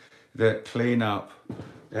 painters that clean up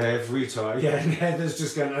every time. Yeah, and Heather's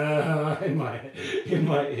just going in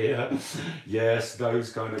my ear. Yes,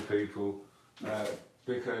 those kind of people.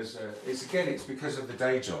 Because it's because of the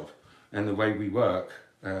day job and the way we work.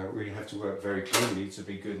 We have to work very cleanly to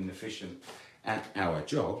be good and efficient at our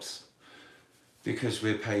jobs, because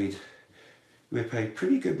we're paid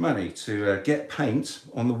pretty good money to get paint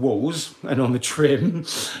on the walls and on the trim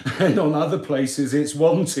and on other places it's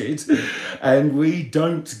wanted, and we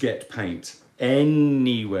don't get paint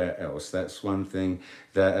anywhere else. That's one thing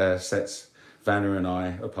that sets Vanna and I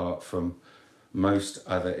apart from most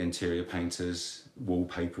other interior painters,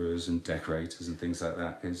 wallpaperers and decorators and things like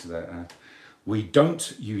that, is that we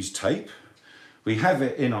don't use tape. We have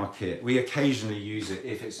it in our kit. We occasionally use it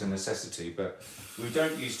if it's a necessity, but we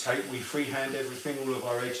don't use tape. We freehand everything, all of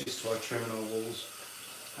our edges to our trim and our walls.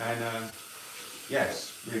 And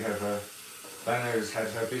yes, we have Vanna has had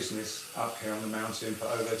her business up here on the mountain for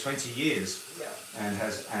over 20 years. Yeah. And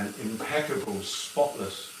has an impeccable,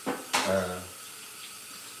 spotless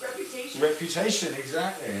reputation,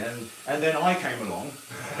 exactly. And then I came along.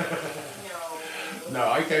 No. No,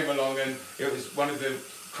 I came along and it was one of the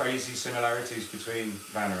crazy similarities between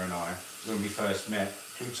Vanna and I when we first met,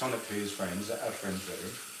 platonically as friends at our friend's wedding,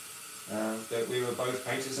 that we were both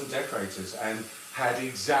painters and decorators and had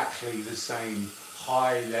exactly the same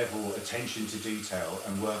high level attention to detail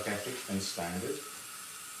and work ethic and standard.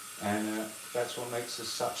 And that's what makes us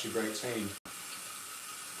such a great team.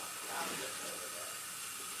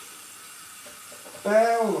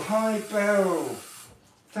 Belle, hi Belle.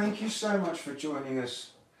 Thank you so much for joining us.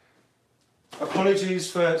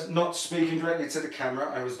 Apologies for not speaking directly to the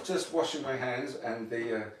camera. I was just washing my hands and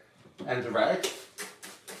the rag.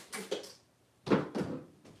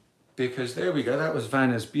 Because there we go, that was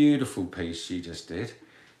Vanna's beautiful piece she just did.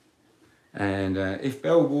 And if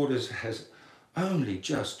Belle Waters has only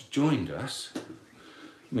just joined us, let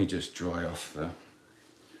me just dry off the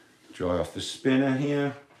spinner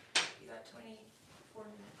here. You got 24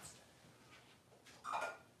 minutes.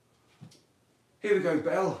 Here we go,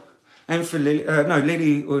 Belle. And for Lily, no,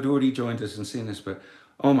 Lily had already joined us and seen this, but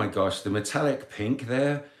oh my gosh, the metallic pink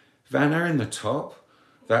there, Vanna in the top,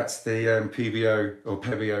 that's the PBO or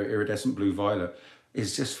Pebeo iridescent blue violet,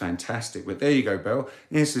 is just fantastic. But there you go, Belle.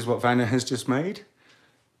 This is what Vanna has just made.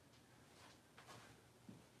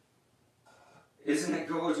 Isn't it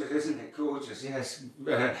gorgeous? Isn't it gorgeous? Yes,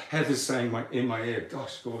 Heather's saying in my ear,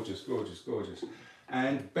 gosh, gorgeous, gorgeous, gorgeous.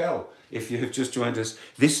 And Belle, if you have just joined us,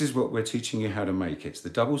 this is what we're teaching you how to make. It's the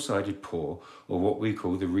double-sided pour, or what we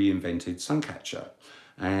call the reinvented suncatcher.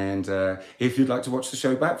 And if you'd like to watch the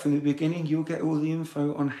show back from the beginning, you'll get all the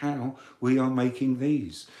info on how we are making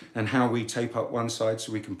these and how we tape up one side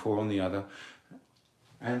so we can pour on the other.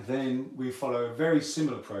 And then we follow a very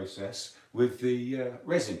similar process with the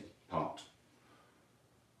resin part.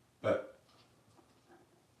 But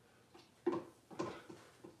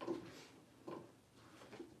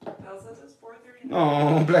Belle says it's 4:30.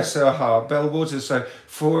 oh, bless her heart. Belle Waters, so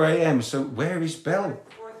 4 a.m. So where is Belle?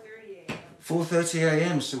 4:30 a.m. 4:30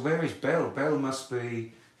 a.m. So where is Belle? Belle must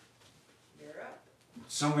be Europe.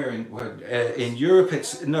 somewhere in Europe.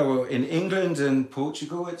 It's no, in England and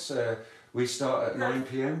Portugal. It's we start at 9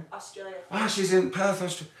 p.m. Australia. Ah, she's in Perth,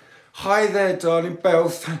 Australia. Hi there, darling Belle.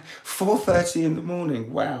 4:30 in the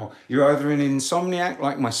morning. Wow, you're either an insomniac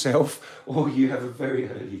like myself, or you have a very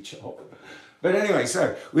early job. But anyway,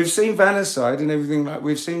 so we've seen Vanna's side and everything. Like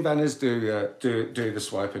we've seen Vanna's do the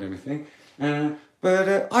swipe and everything.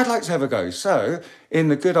 But I'd like to have a go. So, in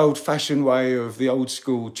the good old-fashioned way of the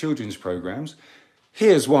old-school children's programs,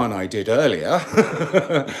 here's one I did earlier,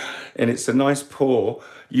 and it's a nice pour.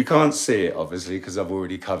 You can't see it, obviously, because I've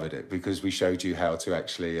already covered it, because we showed you how to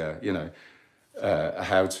actually, how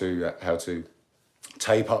to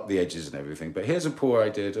tape up the edges and everything. But here's a pour I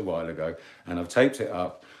did a while ago, and I've taped it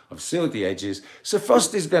up. I've sealed the edges. So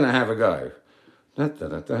Frosty's going to have a go. Da, da,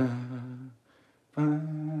 da, da.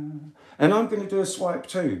 And I'm going to do a swipe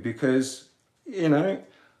too, because, you know,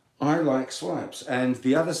 I like swipes. And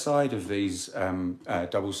the other side of these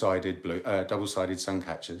double-sided sun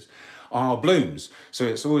catchers are blooms. So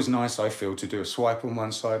it's always nice, I feel, to do a swipe on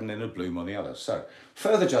one side and then a bloom on the other. So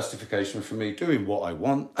further justification for me doing what I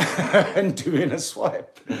want and doing a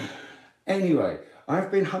swipe. Anyway,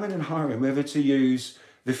 I've been humming and hawing whether to use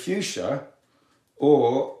the fuchsia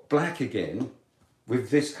or black again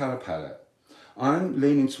with this colour palette. I'm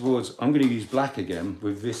leaning towards, I'm going to use black again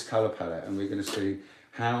with this colour palette, and we're going to see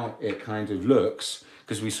how it kind of looks,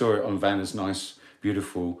 because we saw it on Vanna's nice,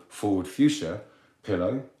 beautiful forward fuchsia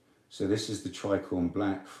pillow. So this is the tricorn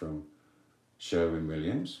black from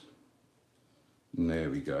Sherwin-Williams. And there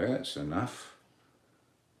we go, that's enough.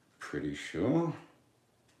 Pretty sure.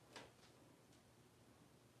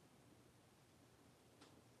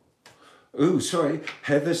 Oh, sorry,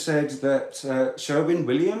 Heather said that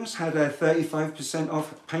Sherwin-Williams had a 35%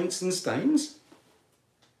 off paints and stains.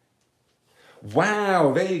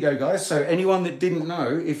 Wow, there you go, guys. So anyone that didn't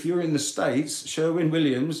know, if you're in the States,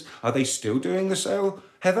 Sherwin-Williams, are they still doing the sale,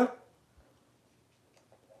 Heather?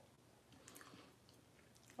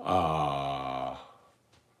 Ah.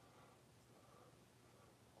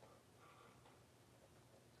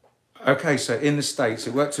 Okay, so in the States,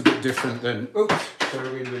 it works a bit different than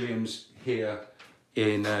Sherwin-Williams here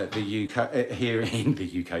in the UK,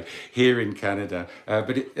 here in Canada.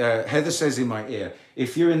 But Heather says in my ear,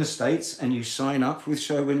 if you're in the States and you sign up with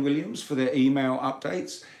Sherwin-Williams for their email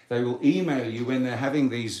updates, they will email you when they're having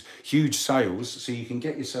these huge sales, so you can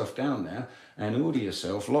get yourself down there and order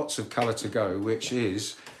yourself lots of colour to go, which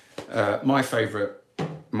is my favourite,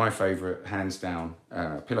 hands down,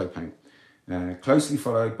 pillow paint. Closely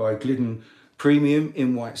followed by Glidden Premium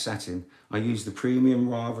in white satin. I use the Premium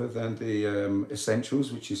rather than the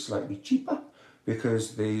Essentials, which is slightly cheaper,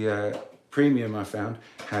 because the Premium I found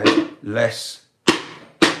had less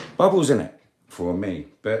bubbles in it for me.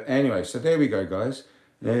 But anyway, so there we go, guys.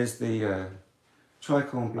 There's the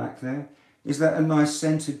tricorn black there. Is that a nice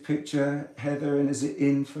scented picture, Heather? And is it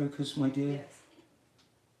in focus, my dear?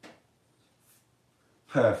 Yes.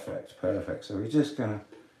 Perfect, perfect. So we're just going to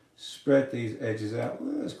spread these edges out.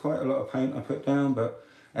 Well, there's quite a lot of paint I put down, but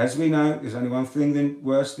as we know, there's only one thing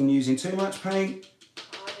worse than using too much paint.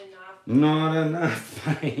 Not enough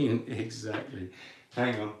paint, exactly.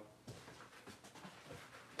 Hang on.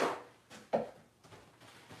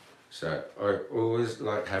 So I always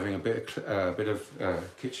like having a bit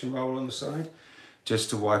of kitchen roll on the side, just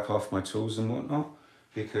to wipe off my tools and whatnot,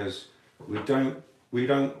 because we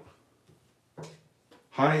don't.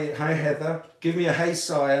 Hi Heather. Give me a hey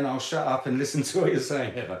sigh and I'll shut up and listen to what you're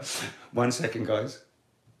saying, Heather. 1 second, guys.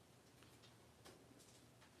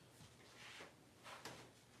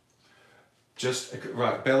 Just,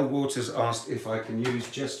 right, Belle Waters asked if I can use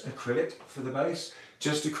just acrylic for the base.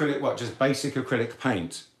 Just acrylic what? Just basic acrylic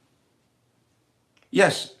paint?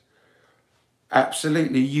 Yes,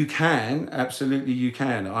 absolutely you can. Absolutely you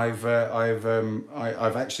can. I've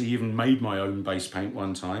actually even made my own base paint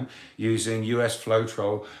one time using US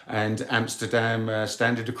Floetrol and Amsterdam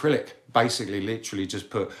standard acrylic. Basically, literally just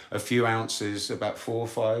put a few ounces, about 4 or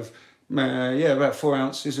 5, about 4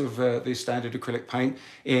 ounces of the standard acrylic paint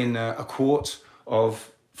in a quart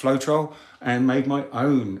of Floetrol and made my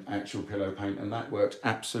own actual pillow paint, and that worked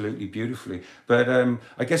absolutely beautifully. But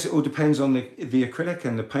I guess it all depends on the acrylic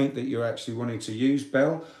and the paint that you're actually wanting to use,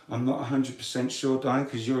 Belle. I'm not 100% sure, Diane,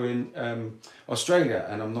 because you're in Australia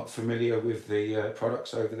and I'm not familiar with the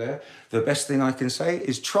products over there. The best thing I can say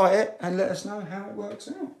is try it and let us know how it works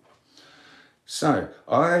out. So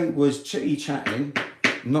I was chitty-chatting,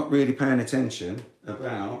 not really paying attention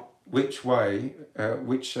about which way,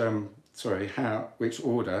 which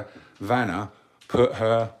order Vanna put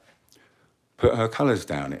her colours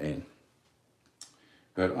down in.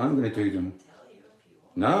 But I'm going to do them.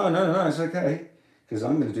 No, it's okay, because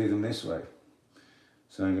I'm going to do them this way.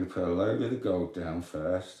 So I'm going to put a load of the gold down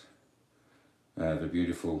first, the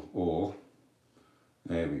beautiful ore.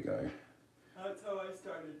 There we go. That's how I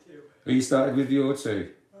started too. Oh, you started with the ore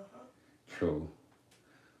too? Cool.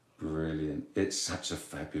 Brilliant. It's such a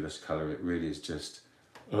fabulous colour. It really is just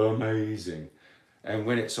amazing. And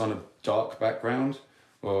when it's on a dark background,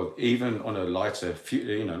 or even on a lighter,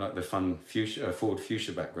 like the fun fuchsia, Ford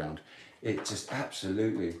fuchsia background, it just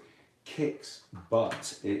absolutely kicks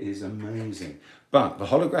butt. It is amazing. But the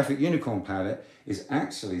holographic unicorn palette is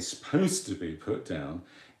actually supposed to be put down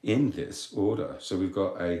in this order. So we've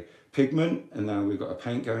got a pigment, and now we've got a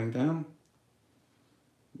paint going down.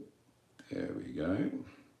 There we go.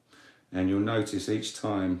 And you'll notice each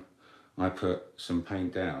time I put some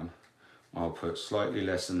paint down, I'll put slightly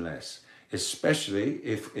less and less, especially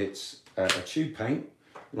if it's a tube paint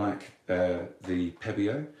like the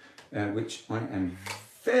Pebeo, which I am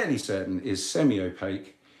fairly certain is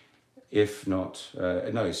semi-opaque, if not,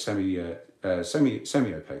 no, semi-opaque,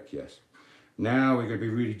 yes. Now we're going to be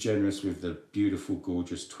really generous with the beautiful,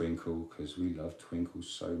 gorgeous twinkle, because we love twinkles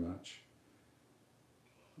so much.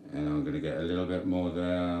 And I'm going to get a little bit more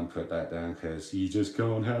there and put that down, because you just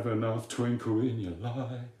can't have enough twinkle in your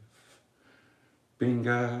life.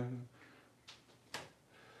 Bingo.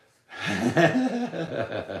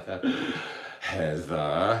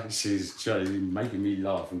 Heather, she's making me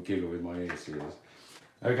laugh and giggle with my ears.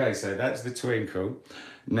 Okay, so that's the twinkle.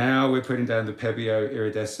 Now we're putting down the Pebeo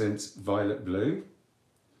Iridescent Violet Blue.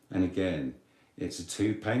 And again, it's a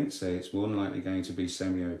tube paint, so it's more than likely going to be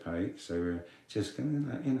semi-opaque. So we're just going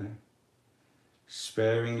to,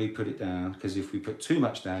 sparingly put it down, because if we put too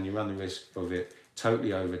much down, you run the risk of it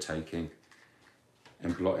totally overtaking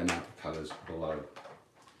and blotting out the colours below.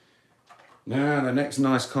 Now the next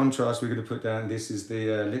nice contrast we're going to put down, this is the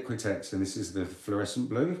Liquitex, and this is the fluorescent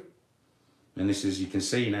blue. And this is, you can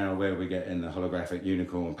see now where we're getting the holographic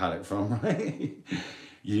unicorn palette from, right?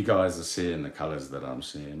 You guys are seeing the colours that I'm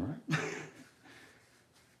seeing, right?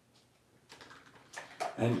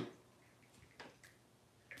 And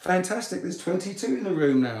fantastic, there's 22 in the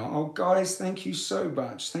room now. Oh guys, thank you so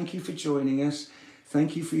much. Thank you for joining us.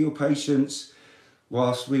 Thank you for your patience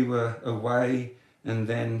whilst we were away and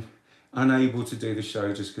then unable to do the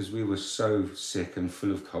show just because we were so sick and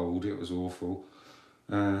full of cold. It was awful.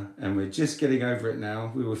 And we're just getting over it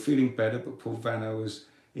now. We were feeling better, but poor Vanna was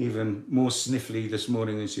even more sniffly this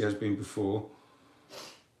morning than she has been before.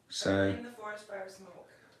 So in the forest fire smoke.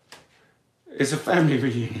 It's a family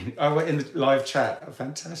reunion. Oh, we're in the live chat. Oh,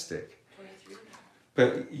 fantastic. 23.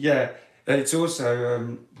 But yeah, it's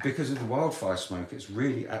also because of the wildfire smoke, it's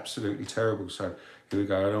really absolutely terrible. So here we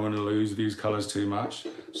go. I don't want to lose these colours too much.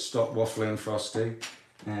 Stop waffling, Frosty.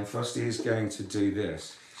 And Frosty is going to do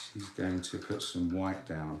this. She's going to put some white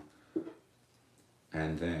down.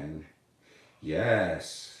 And then,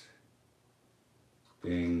 yes.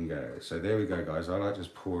 Bingo. So there we go, guys. I like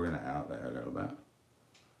just pouring it out there a little bit.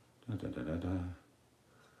 Da, da, da, da, da.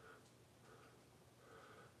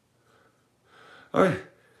 Oh,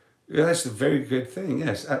 yeah, that's a very good thing.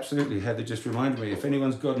 Yes, absolutely. Heather just reminded me, if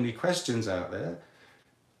anyone's got any questions out there,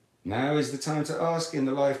 now is the time to ask in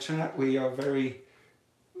the live chat. We are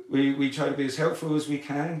we try to be as helpful as we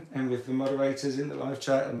can, and with the moderators in the live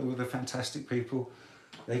chat and all the fantastic people,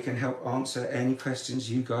 they can help answer any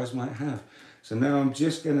questions you guys might have. So now I'm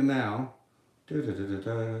just going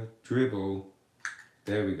to dribble,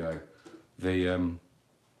 there we go, the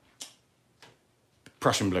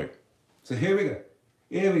Prussian blue. So here we go.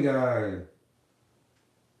 Here we go.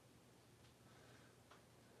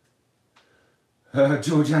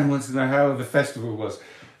 Georgianne wants to know how the festival was.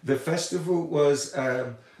 The festival was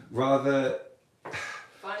rather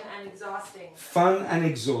fun and exhausting. Fun and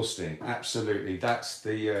exhausting, absolutely. That's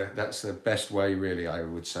the best way, really, I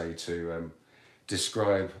would say, to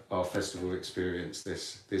describe our festival experience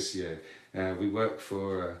this year. We work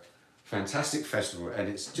for a fantastic festival, and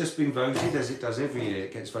it's just been voted, as it does every year,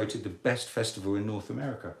 it gets voted the best festival in North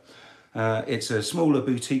America. It's a smaller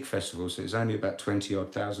boutique festival, so it's only about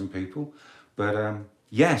 20,000 people. But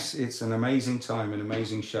yes, it's an amazing time, an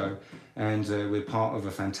amazing show, and we're part of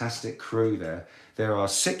a fantastic crew there. There are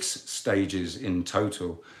 6 stages in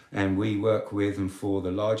total, and we work with and for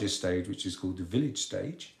the largest stage, which is called the Village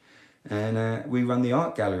Stage. And we run the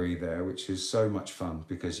art gallery there, which is so much fun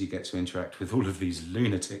because you get to interact with all of these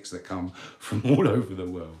lunatics that come from all over the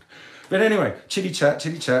world. But anyway, chitty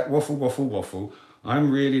chat, waffle, waffle, waffle. I'm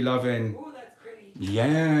really loving... Oh, that's pretty.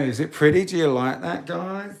 Yeah, is it pretty? Do you like that,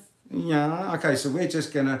 guys? Yeah, okay, so we're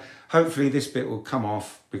just gonna, hopefully this bit will come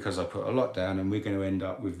off because I put a lot down, and we're gonna end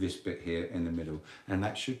up with this bit here in the middle, and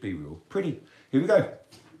that should be real pretty. Here we go.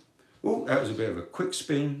 Oh, that was a bit of a quick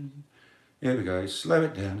spin. Here we go, slow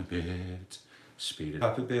it down a bit, speed it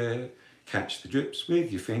up a bit, catch the drips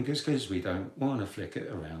with your fingers because we don't want to flick it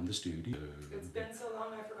around the studio. It's been so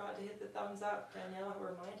long I forgot to hit the thumbs up. Danielle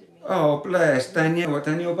reminded me. Oh, bless. Danielle, what,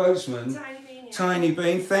 Danielle Bozeman? Tiny Bean. Yeah. Tiny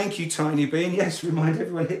Bean, thank you, Tiny Bean. Yes, remind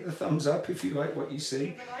everyone, hit the thumbs up if you like what you see.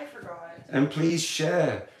 Even I forgot. And please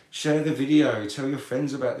share the video, tell your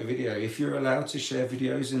friends about the video. If you're allowed to share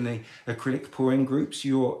videos in the acrylic pouring groups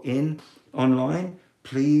you're in online,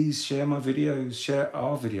 please share my videos, share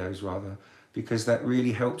our videos rather, because that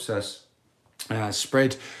really helps us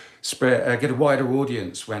get a wider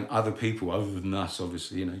audience when other people, other than us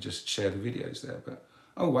obviously, just share the videos there. But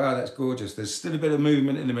oh wow, that's gorgeous. There's still a bit of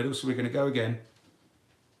movement in the middle, so we're going to go again.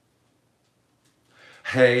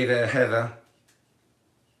 Hey there, Heather.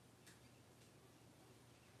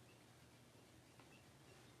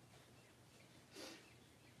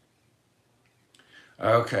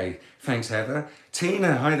 Okay, thanks, Heather.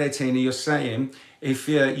 Tina, hi there, Tina. You're saying if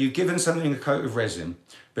you've given something a coat of resin,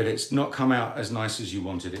 but it's not come out as nice as you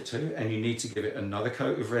wanted it to, and you need to give it another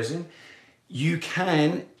coat of resin, you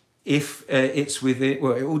can, if it's with it,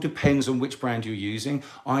 well, it all depends on which brand you're using.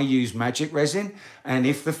 I use magic resin, and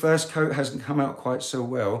if the first coat hasn't come out quite so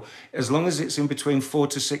well, as long as it's in between 4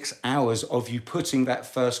 to 6 hours of you putting that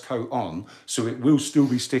first coat on, so it will still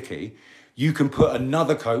be sticky, you can put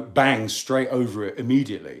another coat, bang, straight over it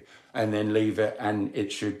immediately, and then leave it, and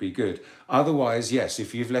it should be good. Otherwise, yes,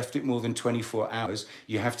 if you've left it more than 24 hours,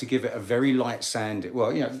 you have to give it a very light sand, well,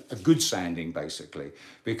 a good sanding basically,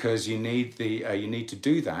 because you need to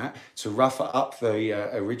do that to rough up the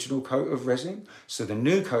original coat of resin, so the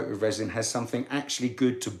new coat of resin has something actually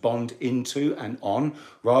good to bond into and on,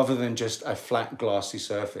 rather than just a flat glassy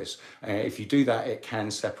surface. If you do that, it can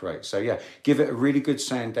separate. So yeah, give it a really good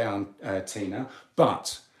sand down, Tina,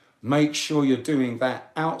 but make sure you're doing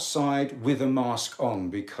that outside with a mask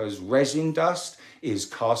on, because resin dust is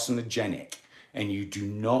carcinogenic and you do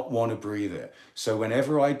not want to breathe it. So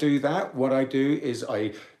whenever I do that, what I do is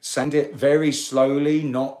I sand it very slowly,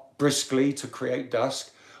 not briskly to create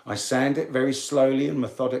dust. I sand it very slowly and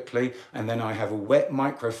methodically, and then I have a wet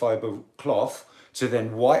microfiber cloth to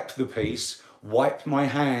then wipe the piece, wipe my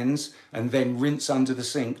hands, and then rinse under the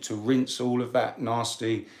sink to rinse all of that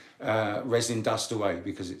nasty resin dust away,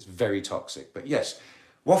 because it's very toxic. But yes,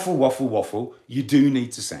 waffle, waffle, waffle, you do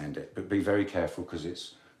need to sand it, but be very careful because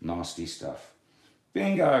it's nasty stuff.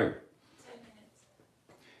 Bingo.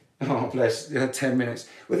 10 minutes. Oh, bless, 10 minutes.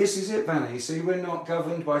 Well, this is it, Vanna. You see, we're not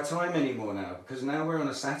governed by time anymore now, because now we're on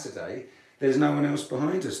a Saturday. There's no one else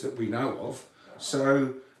behind us that we know of.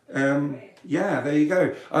 So, yeah, there you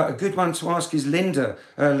go. A good one to ask is Linda,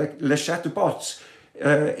 Le Chatterbots.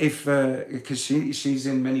 because she's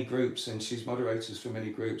in many groups and she's moderators for many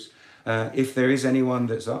groups. If there is anyone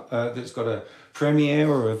that's got a premiere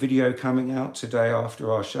or a video coming out today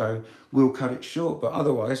after our show, we'll cut it short. But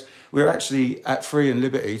otherwise, we're actually at free and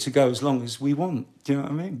liberty to go as long as we want. Do you know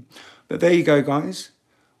what I mean? But there you go, guys.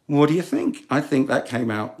 What do you think? I think that came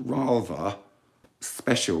out rather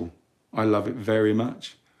special. I love it very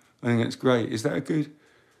much. I think it's great. Is that a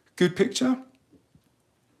good picture?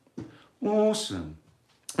 Awesome.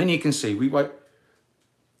 And you can see we wait.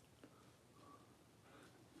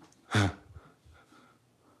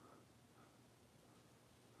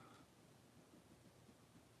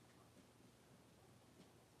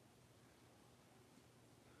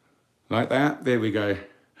 Like that. There we go.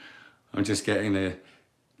 I'm just getting there.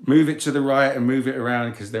 Move it to the right and move it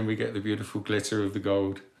around because then we get the beautiful glitter of the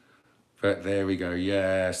gold. But there we go.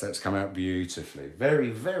 Yes, that's come out beautifully.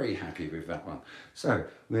 Very, very happy with that one. So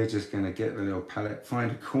we're just going to get the little palette,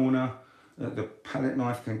 find a corner that the palette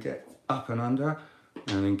knife can get up and under,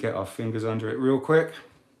 and then get our fingers under it real quick.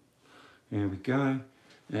 There we go.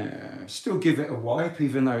 Still give it a wipe,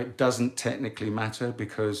 even though it doesn't technically matter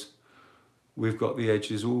because we've got the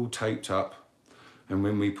edges all taped up. And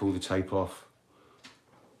when we pull the tape off,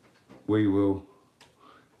 we will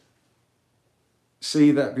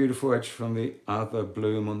see that beautiful edge from the other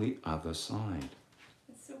bloom on the other side.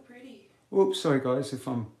 It's so pretty. Oops, sorry guys, if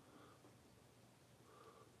I'm...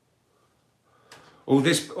 All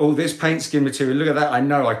this paint skin material, look at that. I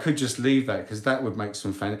know I could just leave that because that would make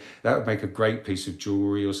that would make a great piece of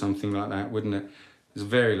jewelry or something like that, wouldn't it? It's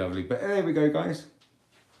very lovely. But there we go, guys.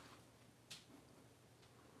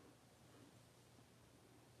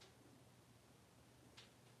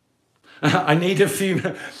 I need a few...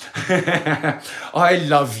 I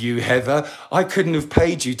love you, Heather. I couldn't have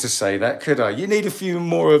paid you to say that, could I? You need a few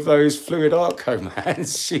more of those fluidartco, man,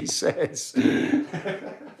 she says.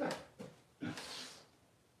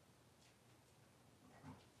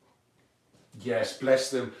 Yes,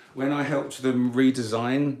 bless them. When I helped them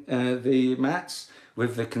redesign the mats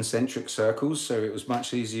with the concentric circles, so it was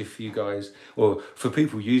much easier for you guys, or for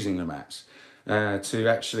people using the mats, to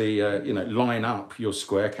actually, line up your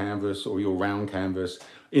square canvas or your round canvas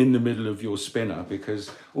in the middle of your spinner,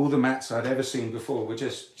 because all the mats I'd ever seen before were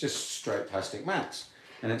just straight plastic mats.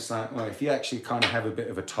 And it's like, well, if you actually kind of have a bit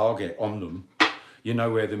of a target on them, you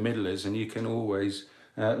know where the middle is, and you can always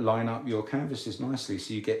line up your canvases nicely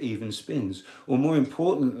so you get even spins. Or more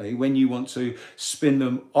importantly, when you want to spin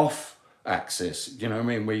them off axis, you know what I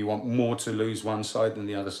mean, where you want more to lose one side than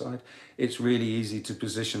the other side, it's really easy to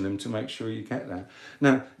position them to make sure you get that.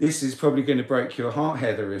 Now, this is probably going to break your heart,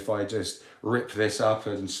 Heather, if I just rip this up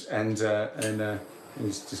and just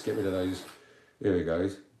get rid of those. There we go,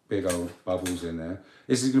 big old bubbles in there.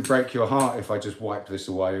 This is going to break your heart if I just wipe this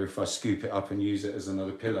away, or if I scoop it up and use it as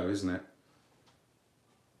another pillow, isn't it?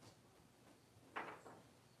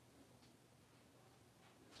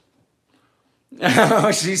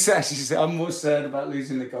 she said, I'm more sad about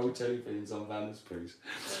losing the gold jelly beans on Vanna's piece.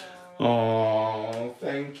 Oh,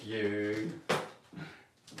 thank you.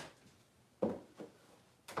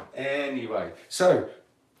 Anyway, so,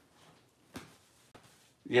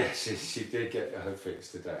 yes, she did get her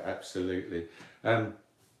fix today, absolutely.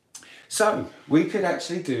 So, we could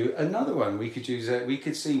actually do another one. We could use we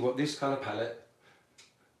could see what this colour palette...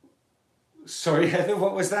 Sorry, Heather,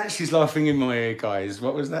 what was that? She's laughing in my ear, guys.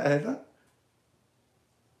 What was that, Heather?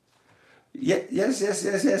 Yeah,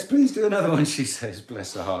 yes, please do another one, she says,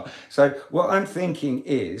 bless her heart. So what I'm thinking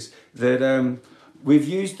is that we've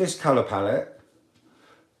used this colour palette.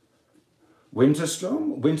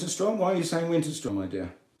 Winterstrom? Why are you saying Winterstrom, my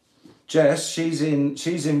dear? Jess, she's in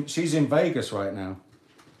Vegas right now.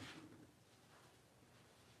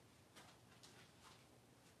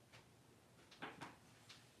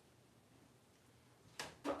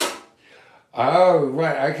 Oh,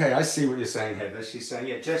 right, okay, I see what you're saying, Heather. She's saying,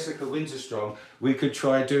 yeah, Jessica Winterstrom, we could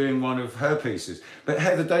try doing one of her pieces. But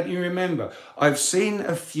Heather, don't you remember? I've seen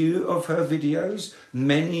a few of her videos,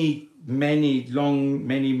 many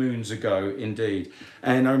moons ago, indeed.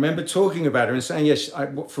 And I remember talking about her and saying, yes,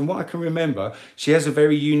 from what I can remember, she has a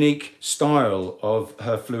very unique style of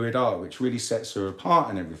her fluid art, which really sets her apart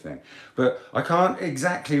and everything. But I can't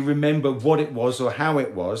exactly remember what it was or how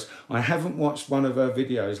it was. I haven't watched one of her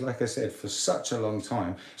videos, like I said, for such a long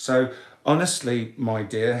time. So honestly, my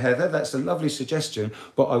dear Heather, that's a lovely suggestion,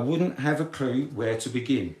 but I wouldn't have a clue where to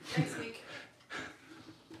begin. Next week.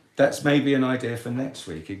 That's maybe an idea for next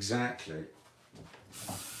week, exactly.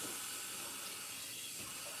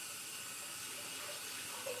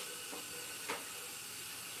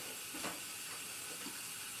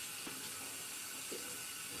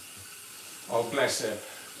 Oh, bless her.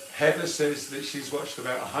 Heather says that she's watched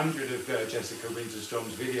about 100 of Jessica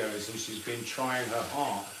Winterstrom's videos and she's been trying her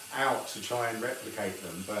heart out to try and replicate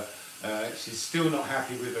them, but she's still not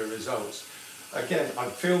happy with her results. Again, I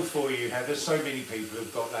feel for you, Heather. So many people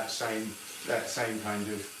have got that same kind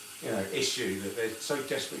of issue, that they're so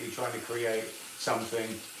desperately trying to create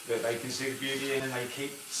something that they can see the beauty in, and they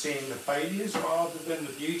keep seeing the failures rather than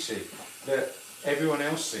the beauty that everyone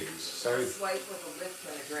else sees. So swipe with a lift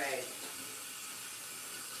and a drag.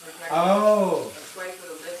 Oh. A swipe with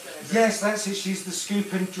a lift and a drag. Yes, that's it. She's the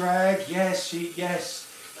scoop and drag. Yes,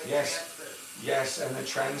 Like yes, and the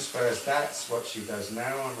transfers. That's what she does.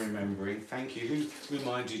 Now I'm remembering. Thank you. Who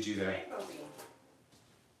reminded you there? Rainbow bean.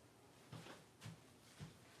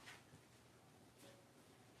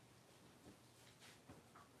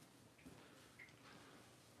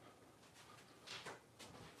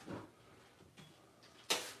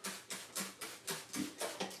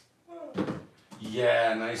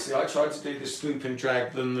 Yeah, and I tried to do the scoop and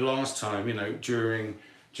drag them the last time, during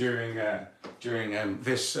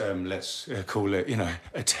this let's call it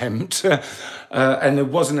attempt, and there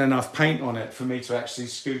wasn't enough paint on it for me to actually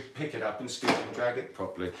pick it up and scoop and drag it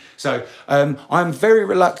properly. So I'm very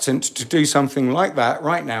reluctant to do something like that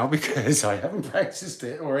right now because I haven't practiced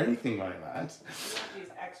it or anything like that. You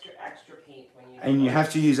have to use extra paint when you. And you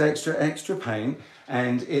have to use extra paint,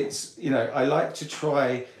 and it's I like to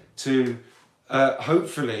try to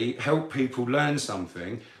hopefully help people learn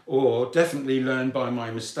something, or definitely learn by my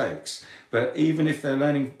mistakes. But even if they're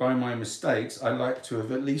learning by my mistakes, I like to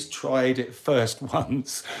have at least tried it first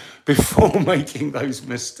once before making those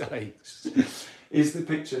mistakes. Is the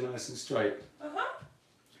picture nice and straight? Uh-huh.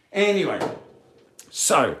 Anyway,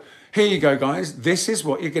 so here you go, guys. This is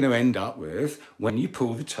what you're going to end up with when you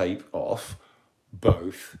pull the tape off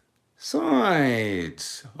both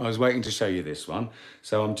sides. I was waiting to show you this one,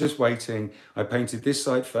 so I'm just waiting. I painted this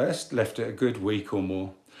side first, left it a good week or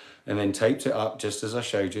more, and then taped it up just as I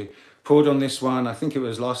showed you. Poured on this one, I think it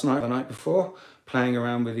was last night or the night before, playing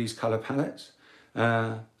around with these colour palettes,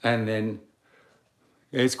 and then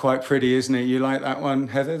it's quite pretty, isn't it? You like that one,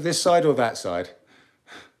 Heather? This side or that side?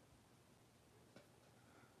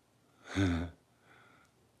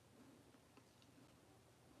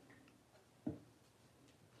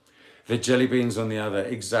 The jelly beans on the other,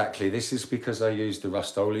 exactly. This is because I used the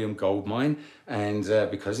Rust-Oleum gold mine, and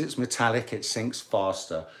because it's metallic, it sinks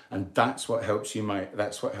faster, and that's what helps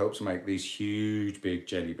make these huge big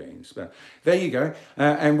jelly beans. But there you go.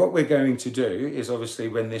 And what we're going to do is, obviously,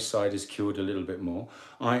 when this side is cured a little bit more,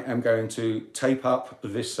 I am going to tape up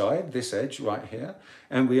this side, this edge right here,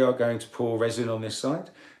 and we are going to pour resin on this side,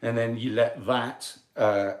 and then you let that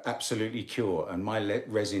absolutely cure, and my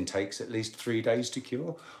resin takes at least 3 days to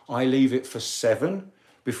cure. I leave it for 7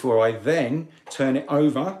 before I then turn it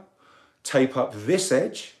over, tape up this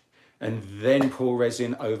edge, and then pour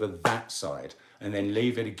resin over that side, and then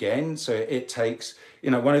leave it again. So it takes,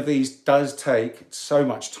 one of these does take so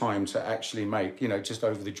much time to actually make, just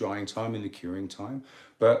over the drying time and the curing time.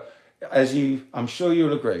 But I'm sure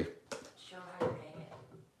you'll agree. Show how to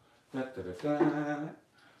hang it.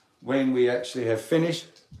 When we actually have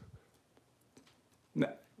finished.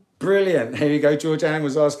 Brilliant. Here you go. George Ann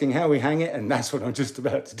was asking how we hang it, and that's what I'm just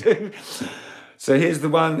about to do. So here's the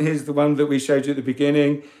one that we showed you at the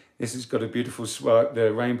beginning. This has got a beautiful swipe,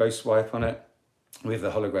 the rainbow swipe on it with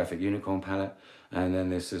the holographic unicorn palette. And then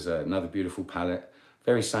this is another beautiful palette.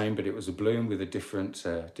 Very same, but it was a bloom with a different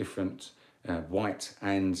white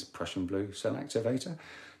and Prussian blue cell activator.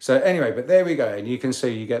 So anyway, but there we go. And you can see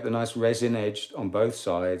you get the nice resin edge on both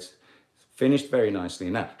sides. Finished very nicely.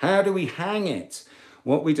 Now, how do we hang it?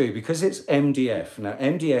 What we do, because it's MDF. Now,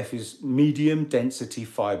 MDF is medium density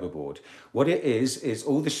fiberboard. What it is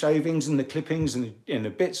all the shavings and the clippings and the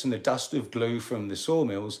bits and the dust of glue from the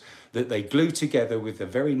sawmills that they glue together with a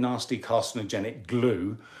very nasty carcinogenic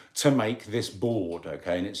glue to make this board,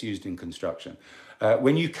 okay? And it's used in construction.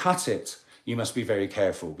 When you cut it, you must be very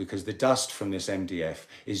careful, because the dust from this MDF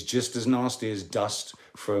is just as nasty as dust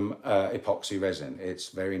from epoxy resin. It's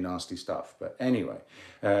very nasty stuff. But anyway,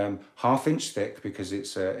 1/2 inch thick, because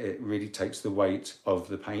it really takes the weight of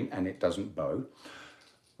the paint and it doesn't bow.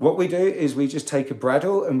 What we do is we just take a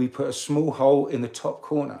bradawl and we put a small hole in the top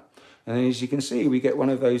corner. And then, as you can see, we get one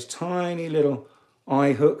of those tiny little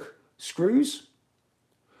eye hook screws.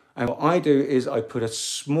 And what I do is I put a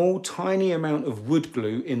small, tiny amount of wood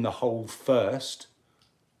glue in the hole first.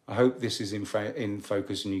 I hope this is in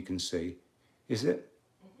focus and you can see. Is it?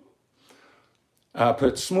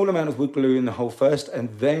 Put a small amount of wood glue in the hole first, and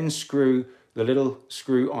then screw the little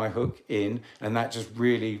screw eye hook in, and that just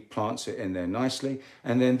really plants it in there nicely.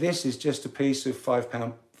 And then this is just a piece of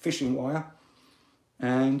 5-pound fishing wire,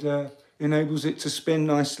 and enables it to spin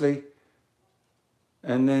nicely.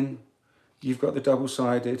 And then you've got the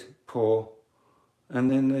double-sided pour, and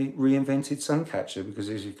then the reinvented sun catcher, because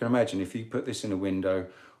as you can imagine, if you put this in a window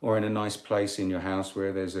or in a nice place in your house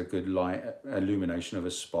where there's a good light, illumination of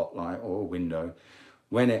a spotlight or a window,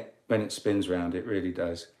 when it spins round, it really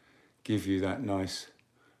does give you that nice,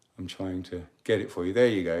 I'm trying to get it for you, there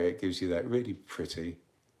you go, it gives you that really pretty.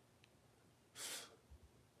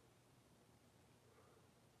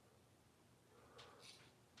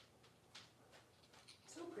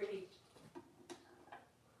 So pretty.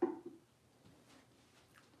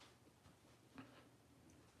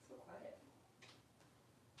 So quiet.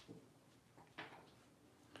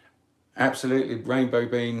 Absolutely, rainbow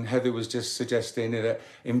bean. Heather was just suggesting that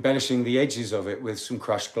embellishing the edges of it with some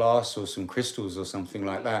crushed glass or some crystals or something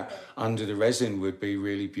like that under the resin would be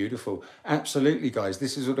really beautiful. Absolutely, guys,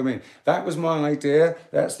 this is what I mean. That was my idea.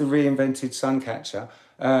 That's the reinvented sun catcher.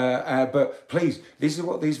 But please, this is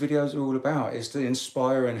what these videos are all about, is to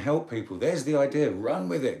inspire and help people. There's the idea, run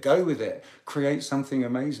with it, go with it, create something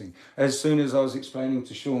amazing. As soon as I was explaining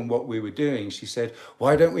to Sean what we were doing, she said,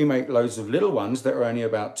 why don't we make loads of little ones that are only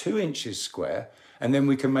about 2 inches square, and then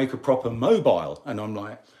we can make a proper mobile? And I'm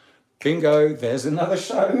like, bingo, there's another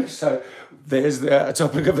show. So there's the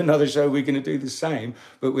topic of another show. We're going to do the same,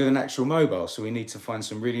 but with an actual mobile. So we need to find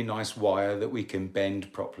some really nice wire that we can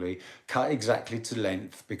bend properly, cut exactly to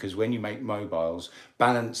length, because when you make mobiles,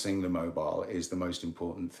 balancing the mobile is the most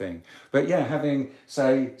important thing. But yeah, having,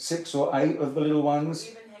 say, 6 or 8 of the little ones.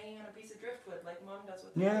 Even hanging on a piece of driftwood like Mom does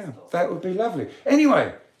with the Yeah, crystals. that would be lovely.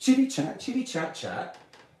 Anyway, chitty chat, chat.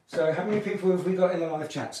 So how many people have we got in the live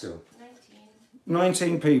chat still?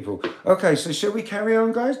 19 people. Okay, so shall we carry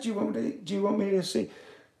on, guys? Do you want me to see?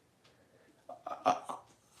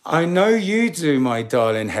 I know you do, my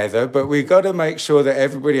darling Heather, but we've got to make sure that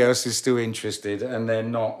everybody else is still interested and they're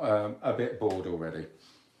not a bit bored already.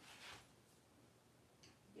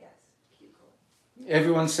 Yes, keep going.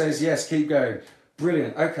 Everyone says yes, keep going.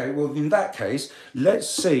 Brilliant. Okay, well, in that case, let's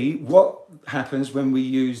see what happens when we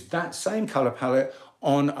use that same colour palette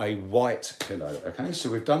on a white pillow. Okay, so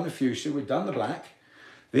we've done the fuchsia, we've done the black.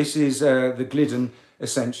 This is the Glidden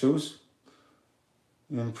Essentials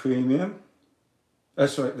in Premium.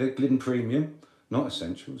 Sorry, the Glidden Premium, not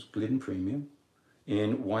Essentials, Glidden Premium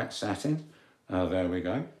in white satin. There we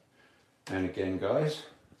go. And again, guys,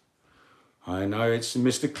 I know it's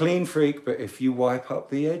Mr. Clean Freak, but if you wipe up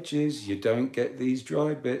the edges, you don't get these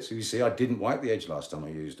dry bits. You see, I didn't wipe the edge last time I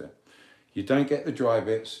used it. You don't get the dry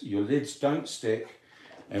bits, your lids don't stick,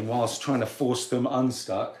 and whilst trying to force them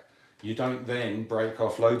unstuck, you don't then break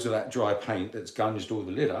off loads of that dry paint that's gunged all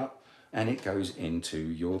the lid up, and it goes into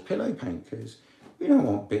your pillow paint, because we don't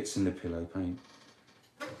want bits in the pillow paint.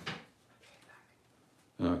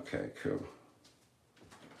 Okay, cool.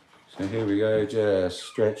 So here we go, just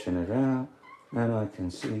stretching it out, and I can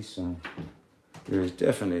see some, there is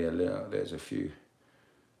definitely a little, there's a few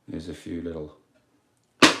little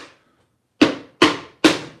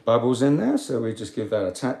bubbles in there, so we just give that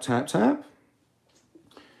a tap, tap, tap.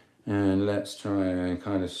 And let's try and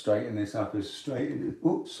kind of straighten this up as straight,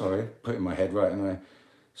 oops, sorry, putting my head right in the way.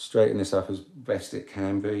 Straighten this up as best it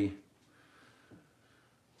can be.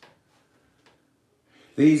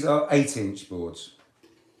 These are 8-inch boards.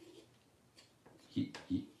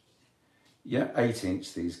 Yeah,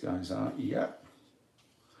 8-inch these guys are, yeah.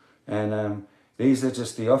 And these are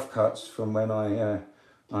just the offcuts from when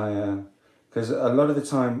because a lot of the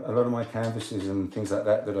time, a lot of my canvases and things like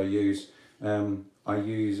that I use,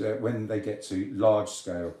 when they get to large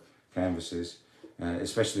scale canvases,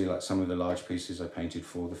 especially like some of the large pieces I painted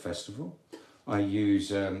for the festival, I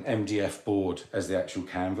use MDF board as the actual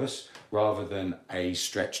canvas rather than a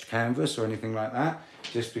stretched canvas or anything like that,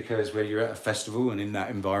 just because where you're at a festival and in that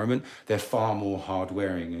environment, they're far more hard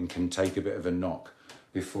wearing and can take a bit of a knock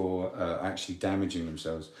before actually damaging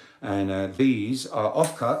themselves. And these are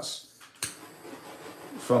offcuts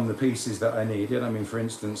from the pieces that I needed. I mean, for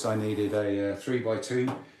instance, I needed a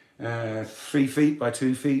 3x2, 3 feet by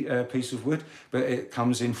 2 feet piece of wood, but it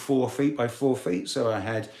comes in 4 feet by 4 feet. So I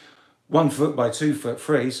had 1 foot by 2 foot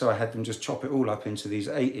free. So I had them just chop it all up into these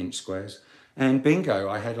 8-inch squares. And bingo,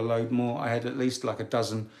 I had a load more. I had at least like a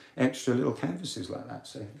dozen extra little canvases like that.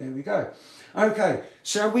 So there we go. Okay,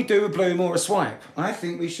 shall we do a bloom or a swipe? I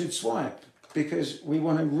think we should swipe because we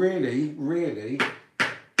want to really, really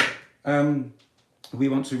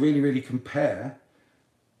compare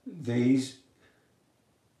these.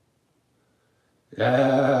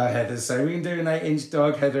 Heather, so we can do an 8-inch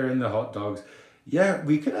dog, Heather, and the hot dogs. Yeah,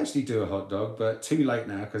 we could actually do a hot dog, but too late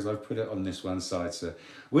now because I've put it on this one side. So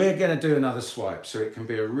we're going to do another swipe so it can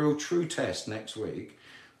be a real true test next week.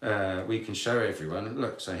 We can show everyone.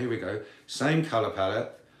 Look, so here we go. Same colour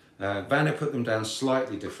palette. Vanna put them down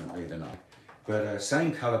slightly differently than I. But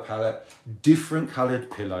same colour palette, different coloured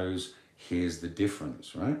pillows. Here's the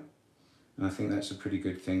difference, right? And I think that's a pretty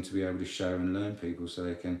good thing to be able to show and learn people so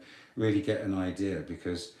they can really get an idea,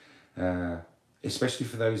 because especially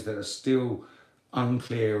for those that are still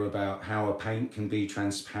unclear about how a paint can be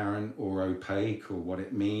transparent or opaque or what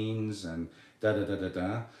it means and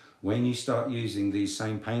da-da-da-da-da. When you start using these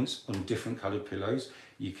same paints on different coloured pillows,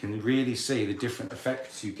 you can really see the different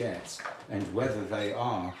effects you get and whether they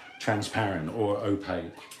are transparent or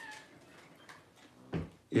opaque.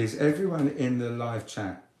 Is everyone in the live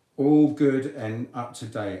chat all good and up to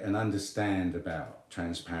date and understand about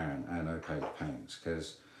transparent and opaque paints?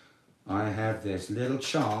 Because I have this little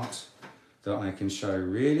chart that I can show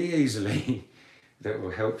really easily that will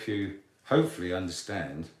help you hopefully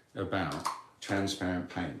understand about transparent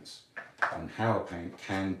paints and how a paint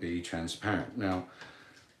can be transparent. Now,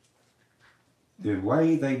 the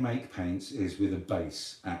way they make paints is with a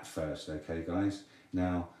base at first, okay guys?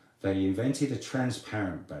 Now, they invented a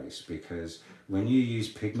transparent base because when you use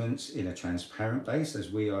pigments in a transparent base,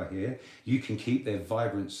 as we are here, you can keep their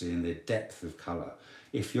vibrancy and their depth of colour.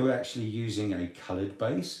 If you're actually using a coloured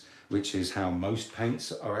base, which is how most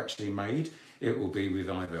paints are actually made, it will be with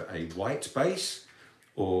either a white base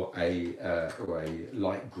or a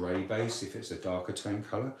light grey base if it's a darker tone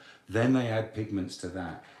colour. Then they add pigments to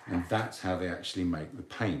that, and that's how they actually make the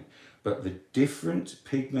paint. But the different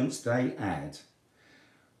pigments they add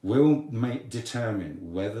will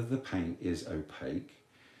determine whether the paint is opaque,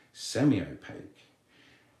 semi-opaque,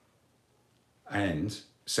 and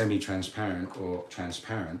semi-transparent or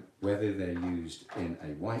transparent, whether they're used in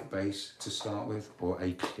a white base to start with or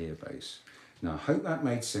a clear base. Now, I hope that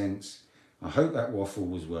made sense. I hope that waffle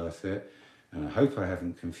was worth it, and I hope I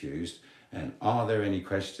haven't confused. And are there any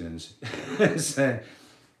questions? Saying,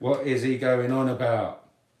 what is he going on about?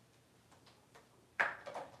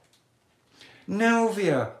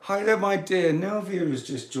 Nelvia, hi there my dear. Nelvia has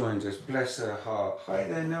just joined us, bless her heart. Hi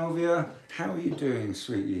there Nelvia, how are you doing,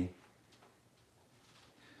 sweetie?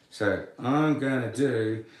 So I'm going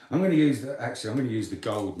to use the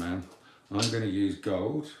gold, man. I'm going to use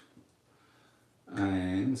gold,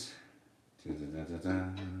 and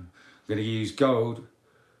I'm going to use gold.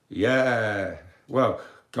 Yeah, well,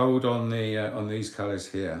 gold on these colours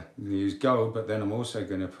here. I'm going to use gold, but then I'm also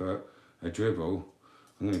going to put a dribble.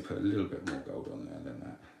 I'm going to put a little bit more gold on there than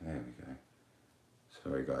that. There we go.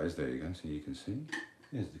 Sorry guys, there you go, so you can see.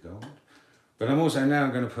 There's the gold. But I'm also now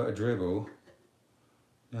going to put a dribble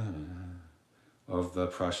of the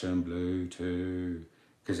Prussian blue too,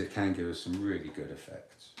 because it can give us some really good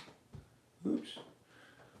effects. Oops.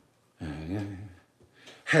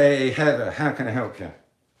 Hey Heather, how can I help you?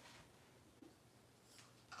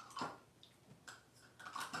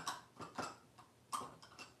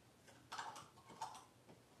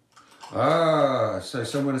 Ah, so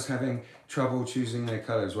someone is having trouble choosing their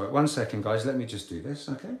colours. Right, 1 second guys, let me just do this,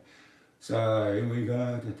 okay? So here we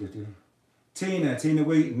go. Tina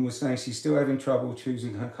Wheaton was saying she's still having trouble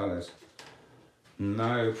choosing her colours.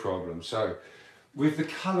 No problem. So with the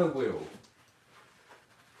colour wheel,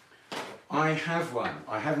 I have one.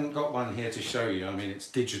 I haven't got one here to show you. I mean, it's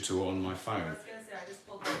digital on my phone. I was going to say, I just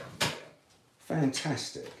pulled it up.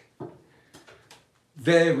 Fantastic.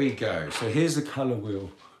 There we go. So here's the colour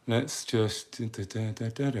wheel. Let's just...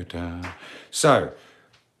 So,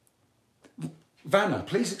 Vanna,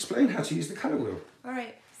 please explain how to use the colour wheel. All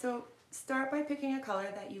right, so start by picking a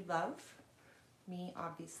color that you love. Me,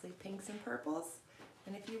 obviously, pinks and purples.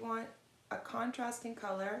 And if you want a contrasting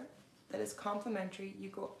color that is complementary, you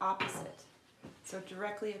go opposite. So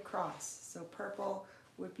directly across. So purple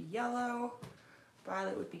would be yellow,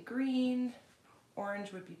 violet would be green,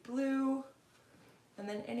 orange would be blue, and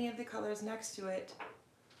then any of the colors next to it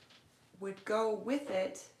would go with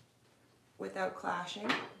it without clashing,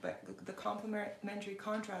 but the complementary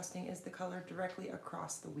contrasting is the color directly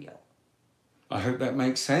across the wheel. I hope that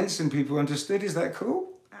makes sense and people understood. Is that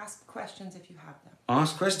cool? Ask questions if you have them.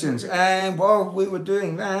 Ask questions. And while we were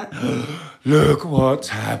doing that, look what's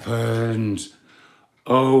happened.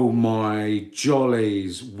 Oh my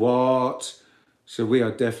jollies, what? So we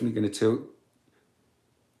are definitely going to tilt.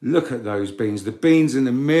 Look at those beans, the beans in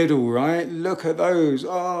the middle, right? Look at those,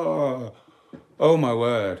 oh my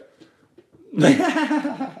word.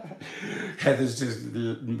 Heather's just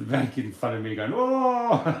making fun of me going,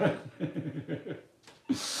 oh.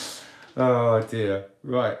 Oh dear.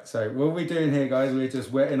 Right, so what are we doing here, guys? We're just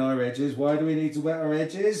wetting our edges. Why do we need to wet our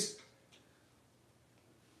edges?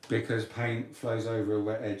 Because paint flows over a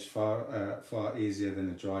wet edge far easier than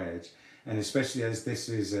a dry edge. And especially as this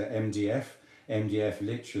is MDF. MDF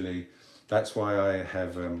literally, that's why I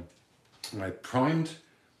have I primed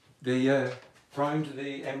the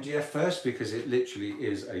MDF first, because it literally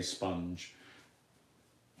is a sponge.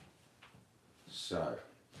 So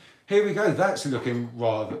here we go. That's looking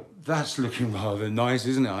rather nice,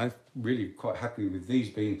 isn't it? I'm really quite happy with these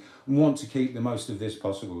being. Want to keep the most of this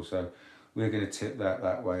possible, so we're going to tip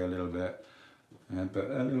that way a little bit,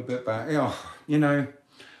 but a little bit back. Yeah, you know,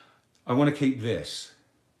 I want to keep this,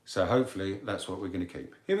 so hopefully that's what we're going to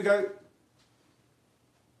keep. Here we go.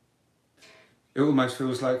 It almost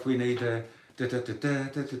feels like we need a just like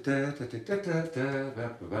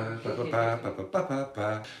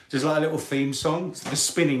a little theme song, the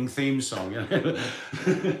spinning theme song, you know?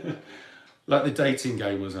 Like the dating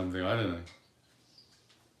game or something, I don't know.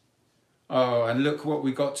 Oh, and look what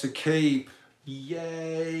we got to keep.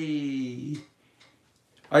 Yay!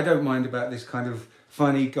 I don't mind about this kind of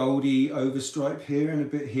funny goldy overstripe here and a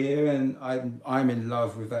bit here, and I'm in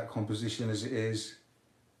love with that composition as it is.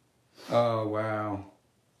 Oh wow.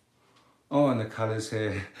 Oh, and the colours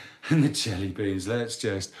here and the jelly beans. Let's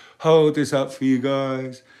just hold this up for you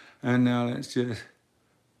guys. And now let's just...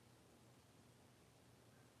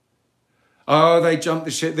 Oh, they jumped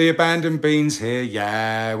the ship. The abandoned beans here.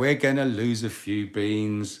 Yeah, we're going to lose a few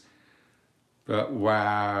beans. But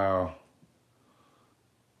wow.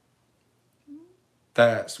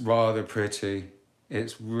 That's rather pretty.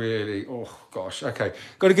 It's really... Oh, gosh. Okay.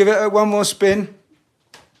 Got to give it one more spin.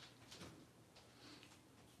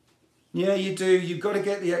 Yeah, you do. You've got to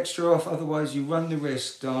get the extra off, otherwise you run the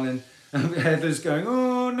risk, darling. And Heather's going,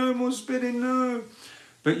 oh, no more spinning, no.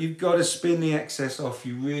 But you've got to spin the excess off,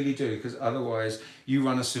 you really do, because otherwise you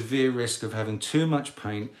run a severe risk of having too much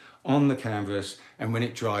paint on the canvas, and when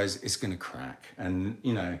it dries, it's going to crack. And,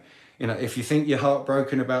 you know, if you think you're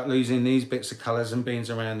heartbroken about losing these bits of colours and beans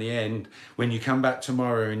around the end, when you come back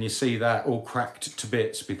tomorrow and you see that all cracked to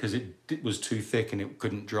bits because it was too thick and it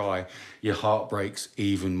couldn't dry, your heart breaks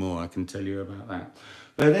even more, I can tell you about that.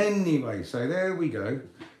 But anyway, so there we go.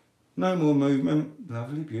 No more movement.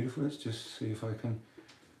 Lovely, beautiful. Let's just see if I can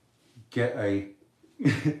get a...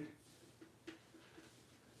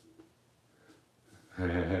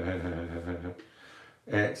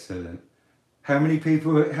 Excellent. How many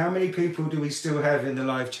people do we still have in the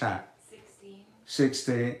live chat? 16.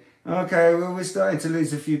 16. Okay, well, we're starting to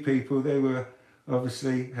lose a few people. They were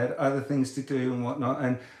obviously had other things to do and whatnot.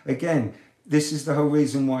 And again, this is the whole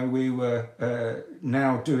reason why we were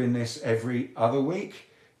now doing this every other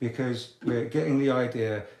week, because we're getting the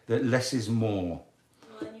idea that less is more.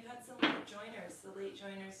 Well, and you had some late joiners. The late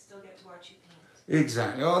joiners still get to watch you paint.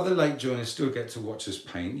 Exactly. Oh, the late joiners still get to watch us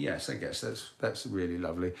paint. Yes, I guess that's really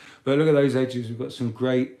lovely. But look at those edges. We've got some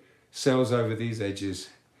great cells over these edges.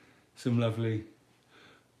 Some lovely...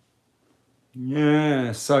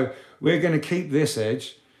 Yeah, so we're going to keep this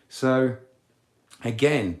edge. So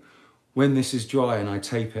again, when this is dry and I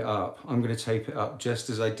tape it up, I'm going to tape it up just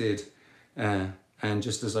as I did and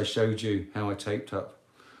just as I showed you how I taped up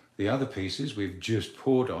the other pieces we've just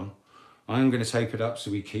poured on. I'm going to tape it up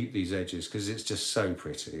so we keep these edges because it's just so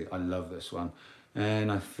pretty. I love this one.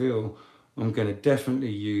 And I feel I'm going to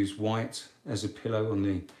definitely use white as a pillow on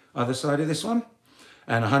the other side of this one.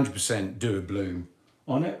 And 100% do a bloom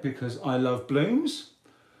on it because I love blooms.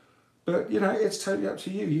 But, you know, it's totally up to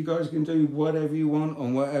you. You guys can do whatever you want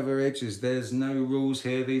on whatever edges. There's no rules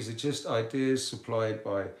here. These are just ideas supplied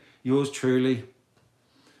by yours truly.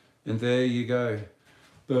 And there you go.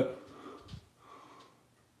 But,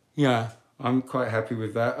 yeah, I'm quite happy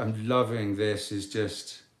with that. I'm loving this. Is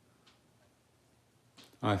just,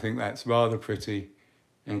 I think that's rather pretty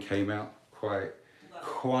and came out quite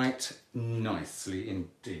nicely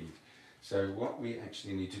indeed. So what we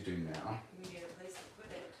actually need to do now... We need a place to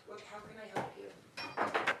put it. How can I help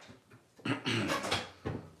you?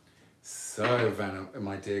 So, Vanna,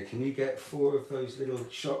 my dear, can you get 4 of those little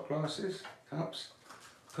shot glasses, cups?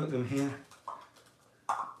 Put them here.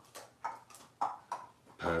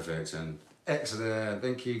 Perfect, and excellent.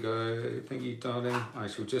 Thank you, guys. Thank you, darling. I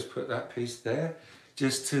shall just put that piece there,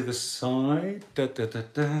 just to the side. Da, da, da,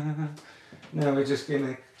 da. Now we're just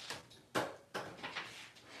going to...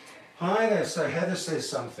 Hi there. So Heather says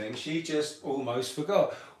something. She just almost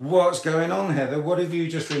forgot. What's going on, Heather? What have you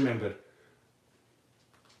just remembered?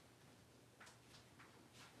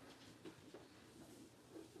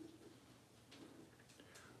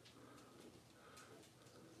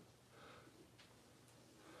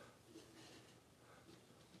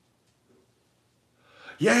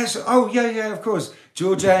 Yes, oh yeah, of course.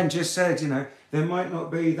 Georgianne just said, you know, there might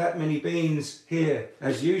not be that many beans here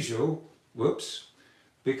as usual. Whoops.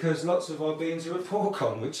 Because lots of our beans are at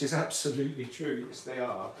Porcon, which is absolutely true. Yes, they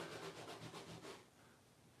are.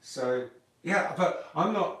 So yeah, but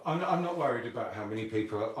I'm not worried about how many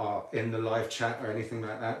people are in the live chat or anything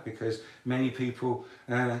like that, because many people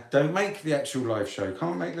don't make the actual live show,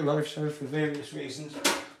 can't make the live show for various reasons,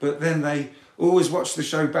 but then they always watch the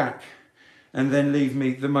show back and then leave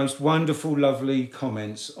me the most wonderful, lovely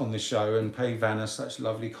comments on the show and pay Vanna such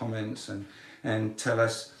lovely comments and tell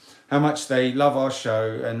us how much they love our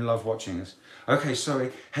show and love watching us. Okay,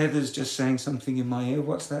 sorry, Heather's just saying something in my ear.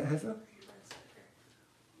 What's that, Heather?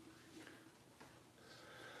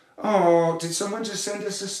 Oh, did someone just send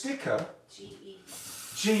us a sticker?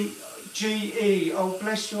 GE. Oh,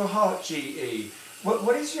 bless your heart, GE.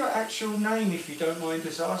 What is your actual name, if you don't mind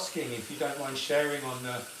us asking, if you don't mind sharing on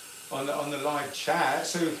the live chat?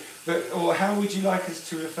 So, or how would you like us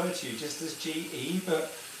to refer to you? Just as GE,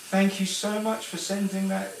 but thank you so much for sending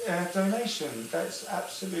that donation. That's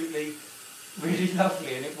absolutely really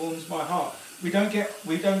lovely, and it warms my heart. We don't get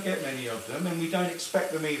many of them, and we don't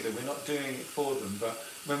expect them either. We're not doing it for them, but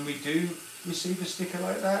when we do receive a sticker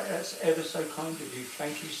like that, that's ever so kind of you.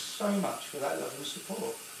 Thank you so much for that love and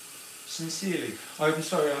support. Sincerely. I'm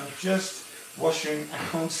sorry, I'm just washing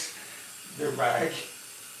out the rag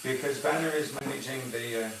because Vanna is managing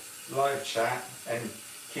the live chat and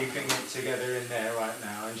keeping it together in there right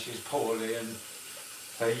now, and she's poorly, and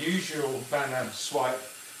her usual Vanna swipe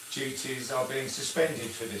duties are being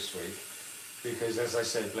suspended for this week because, as I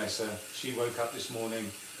said, bless her, she woke up this morning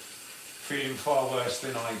feeling far worse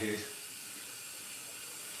than I did.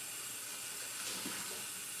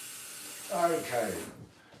 Okay,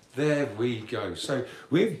 there we go. So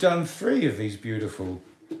we've done 3 of these beautiful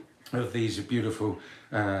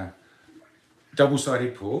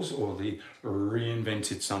double-sided paws, or the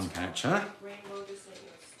reinvented sun catcher. Rainbow just sent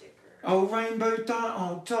you a sticker. Oh, Rainbow,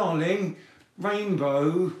 oh, darling,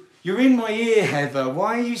 Rainbow, you're in my ear, Heather.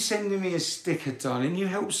 Why are you sending me a sticker, darling? You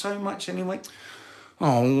help so much anyway.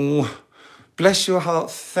 Oh, bless your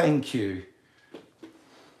heart, thank you.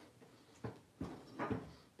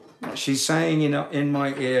 She's saying in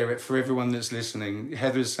my ear, for everyone that's listening,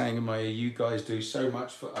 Heather's saying in my ear, you guys do so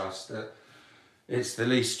much for us that it's the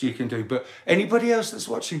least you can do. But anybody else that's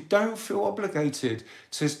watching, don't feel obligated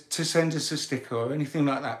to send us a sticker or anything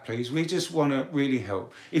like that, please. We just want to really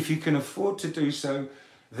help. If you can afford to do so,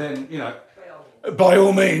 then, you know, by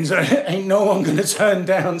all means, ain't no one going to turn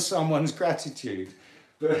down someone's gratitude.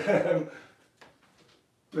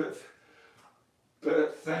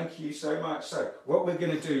 But thank you so much. So what we're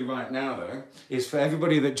going to do right now, though, is for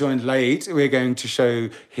everybody that joined late, we're going to show,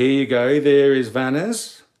 here you go, there is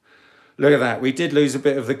Vanna's. Look at that. We did lose a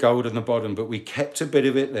bit of the gold on the bottom, but we kept a bit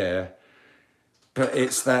of it there. But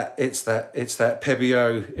it's that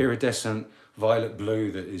Pebeo iridescent violet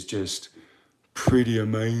blue that is just pretty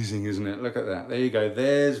amazing, isn't it? Look at that. There you go.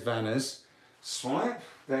 There's Vanna's swipe.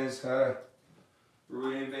 There's her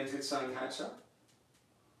reinvented sun catcher.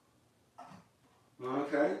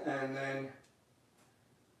 Okay, and then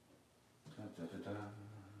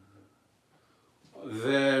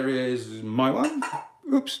there is my one.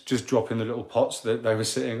 Oops, just dropping the little pots that they were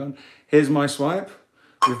sitting on. Here's my swipe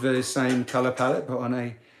with the same colour palette, but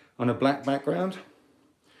on a black background.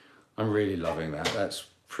 I'm really loving that. That's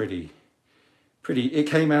pretty. It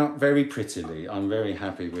came out very prettily. I'm very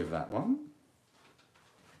happy with that one.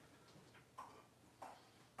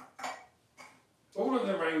 All of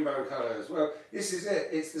the rainbow colours. Well, this is it.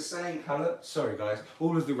 It's the same colour. Sorry, guys.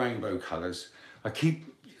 All of the rainbow colours. I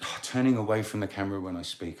keep turning away from the camera when I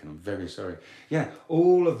speak, and I'm very sorry. Yeah,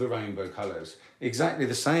 all of the rainbow colours. Exactly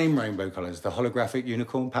the same rainbow colours. The holographic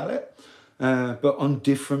unicorn palette, but on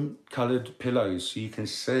different coloured pillows. So you can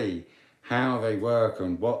see how they work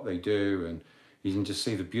and what they do, and you can just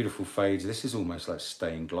see the beautiful fades. This is almost like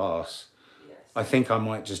stained glass. Yes. I think I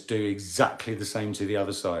might just do exactly the same to the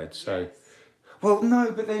other side. So. Yes. Well,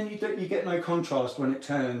 no, but then you get no contrast when it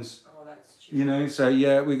turns. Oh, that's true. You know, so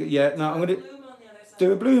yeah, no, I'm going to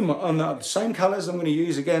do a bloom on the same colours I'm going to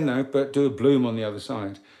use again though, but do a bloom on the other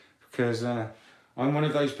side, because I'm one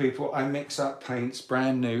of those people, I mix up paints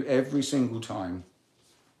brand new every single time,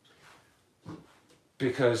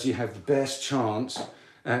 because you have the best chance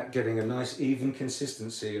at getting a nice even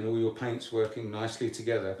consistency and all your paints working nicely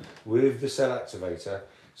together with the cell activator,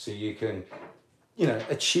 so you can, you know,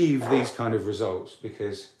 achieve these kind of results,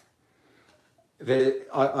 because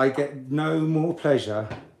I get no more pleasure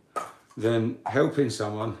than helping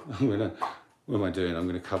someone. What am I doing? I'm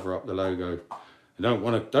gonna cover up the logo.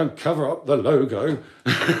 Don't cover up the logo.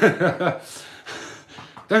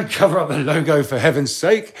 Don't cover up the logo for heaven's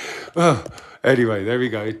sake. Oh, anyway, there we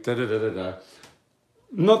go. Da, da, da, da, da.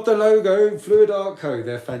 Not the logo, Fluidartco.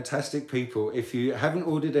 They're fantastic people. If you haven't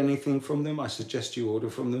ordered anything from them, I suggest you order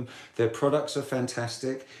from them. Their products are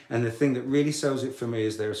fantastic. And the thing that really sells it for me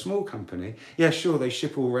is they're a small company. Yeah, sure, they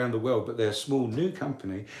ship all around the world, but they're a small new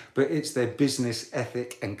company. But it's their business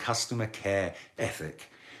ethic and customer care ethic,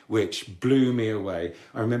 which blew me away.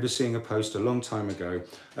 I remember seeing a post a long time ago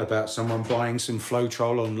about someone buying some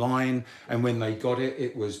Floetrol online. And when they got it,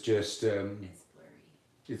 it was just...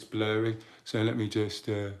 it's blurry. So let me just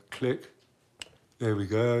click. There we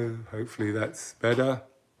go. Hopefully that's better.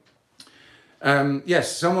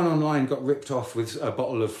 Yes, someone online got ripped off with a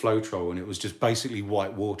bottle of Floetrol, and it was just basically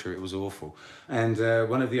white water. It was awful. And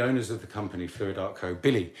one of the owners of the company, Fluidartco,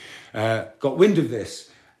 Billy, got wind of this,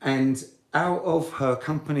 and out of her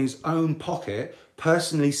company's own pocket,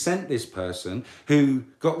 personally sent this person who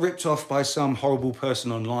got ripped off by some horrible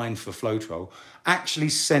person online for Floetrol, actually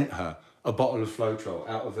sent her a bottle of Floetrol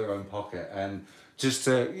out of their own pocket, and just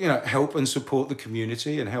to, you know, help and support the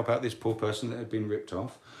community and help out this poor person that had been ripped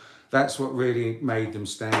off. That's what really made them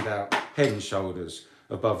stand out head and shoulders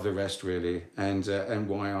above the rest, really, and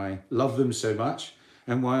why I love them so much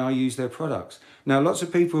and why I use their products. Now, lots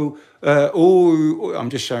of people, I'm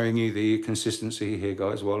just showing you the consistency here,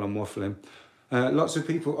 guys, while I'm waffling. Lots of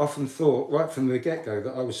people often thought right from the get-go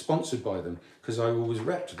that I was sponsored by them because I always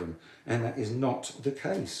repped them, and that is not the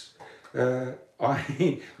case.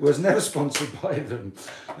 I was never sponsored by them,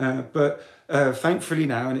 but thankfully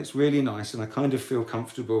now, and it's really nice, and I kind of feel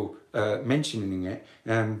comfortable mentioning it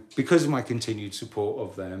because of my continued support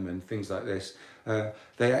of them and things like this.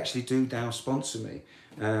 They actually do now sponsor me,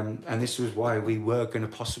 and this was why we were going to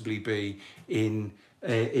possibly be in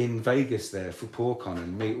Vegas there for PourCon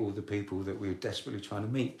and meet all the people that we were desperately trying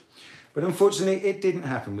to meet. But unfortunately, it didn't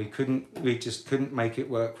happen. We just couldn't make it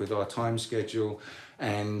work with our time schedule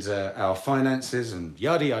and our finances and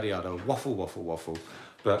yada, yada, yada, waffle, waffle, waffle.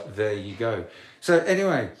 But there you go. So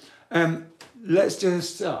anyway, let's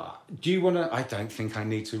just, do you want to, I don't think I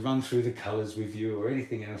need to run through the colours with you or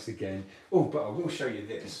anything else again. Oh, but I will show you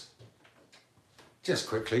this. Just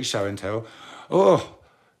quickly, show and tell. Oh,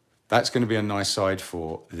 that's going to be a nice side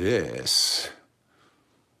for this.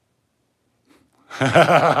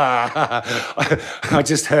 I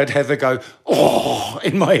just heard Heather go, oh,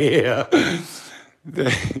 in my ear.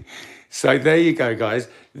 So there you go, guys.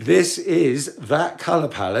 This is that colour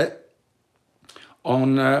palette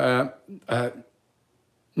on...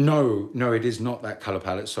 No, it is not that colour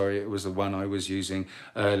palette. Sorry, it was the one I was using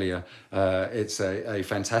earlier. It's a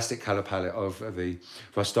fantastic colour palette of the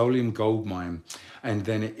Rust-Oleum Goldmine. And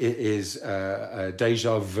then it is a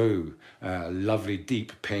Deja Vu, lovely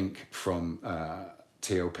deep pink from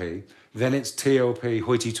TLP. Then it's TLP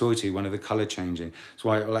Hoity Toity, one of the colour changing. That's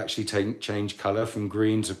why it will actually change colour from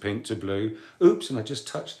green to pink to blue. Oops, and I just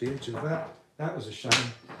touched the edge of that. That was a shame.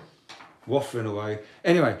 Waffling away.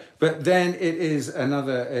 Anyway, but then it is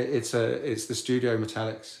another, it's the Studio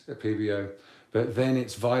Metallics PBO, but then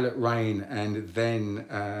it's Violet Rain, and then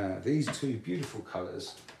these two beautiful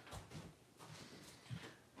colours.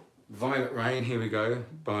 Violet Rain, here we go,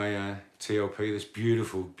 by TLP, this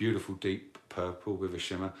beautiful, beautiful deep purple with a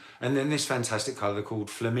shimmer. And then this fantastic colour called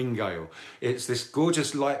Flamingo. It's this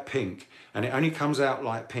gorgeous light pink, and it only comes out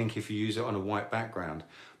light pink if you use it on a white background.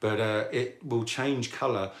 But it will change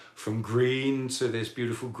colour from green to this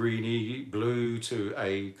beautiful greeny blue to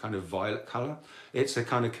a kind of violet colour. It's a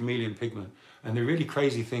kind of chameleon pigment. And the really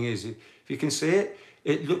crazy thing is, if you can see it,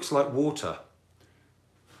 it looks like water.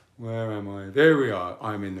 Where am I? There we are.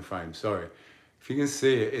 I'm in the frame, sorry. If you can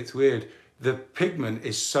see it, it's weird. The pigment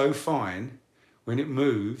is so fine, when it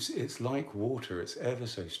moves, it's like water. It's ever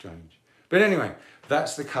so strange. But anyway,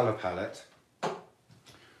 that's the colour palette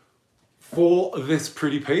for this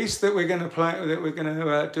pretty piece that we're going to play, that we're going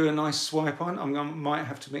to do a nice swipe on. I might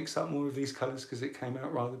have to mix up more of these colours because it came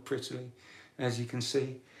out rather prettily, as you can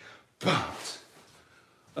see. But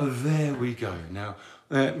there we go. Now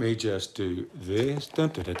let me just do this. Da,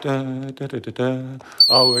 da, da, da, da, da, da.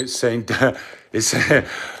 Oh, it's saying it's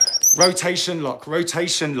rotation lock.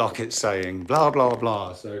 It's saying blah blah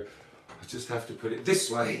blah. So I just have to put it this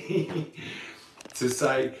way. To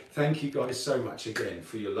say thank you guys so much again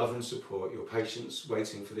for your love and support, your patience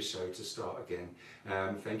waiting for the show to start again.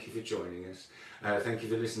 Thank you for joining us. Thank you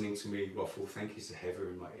for listening to me waffle. Thank you to Heather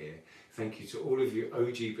in my ear. Thank you to all of you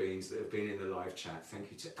OG beans that have been in the live chat.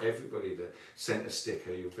 Thank you to everybody that sent a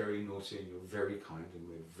sticker. You're very naughty and you're very kind, and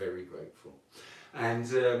we're very grateful.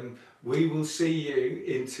 And we will see you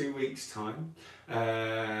in 2 weeks' time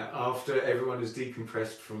after everyone has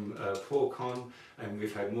decompressed from PourCon and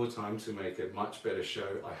we've had more time to make a much better show.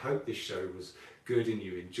 I hope this show was good and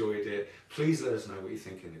you enjoyed it. Please let us know what you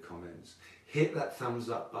think in the comments. Hit that thumbs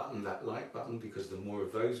up button, that like button, because the more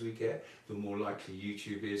of those we get, the more likely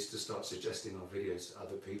YouTube is to start suggesting our videos to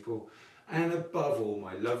other people. And above all,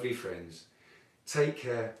 my lovely friends, take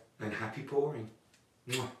care and happy pouring.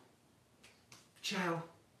 Mwah. Ciao.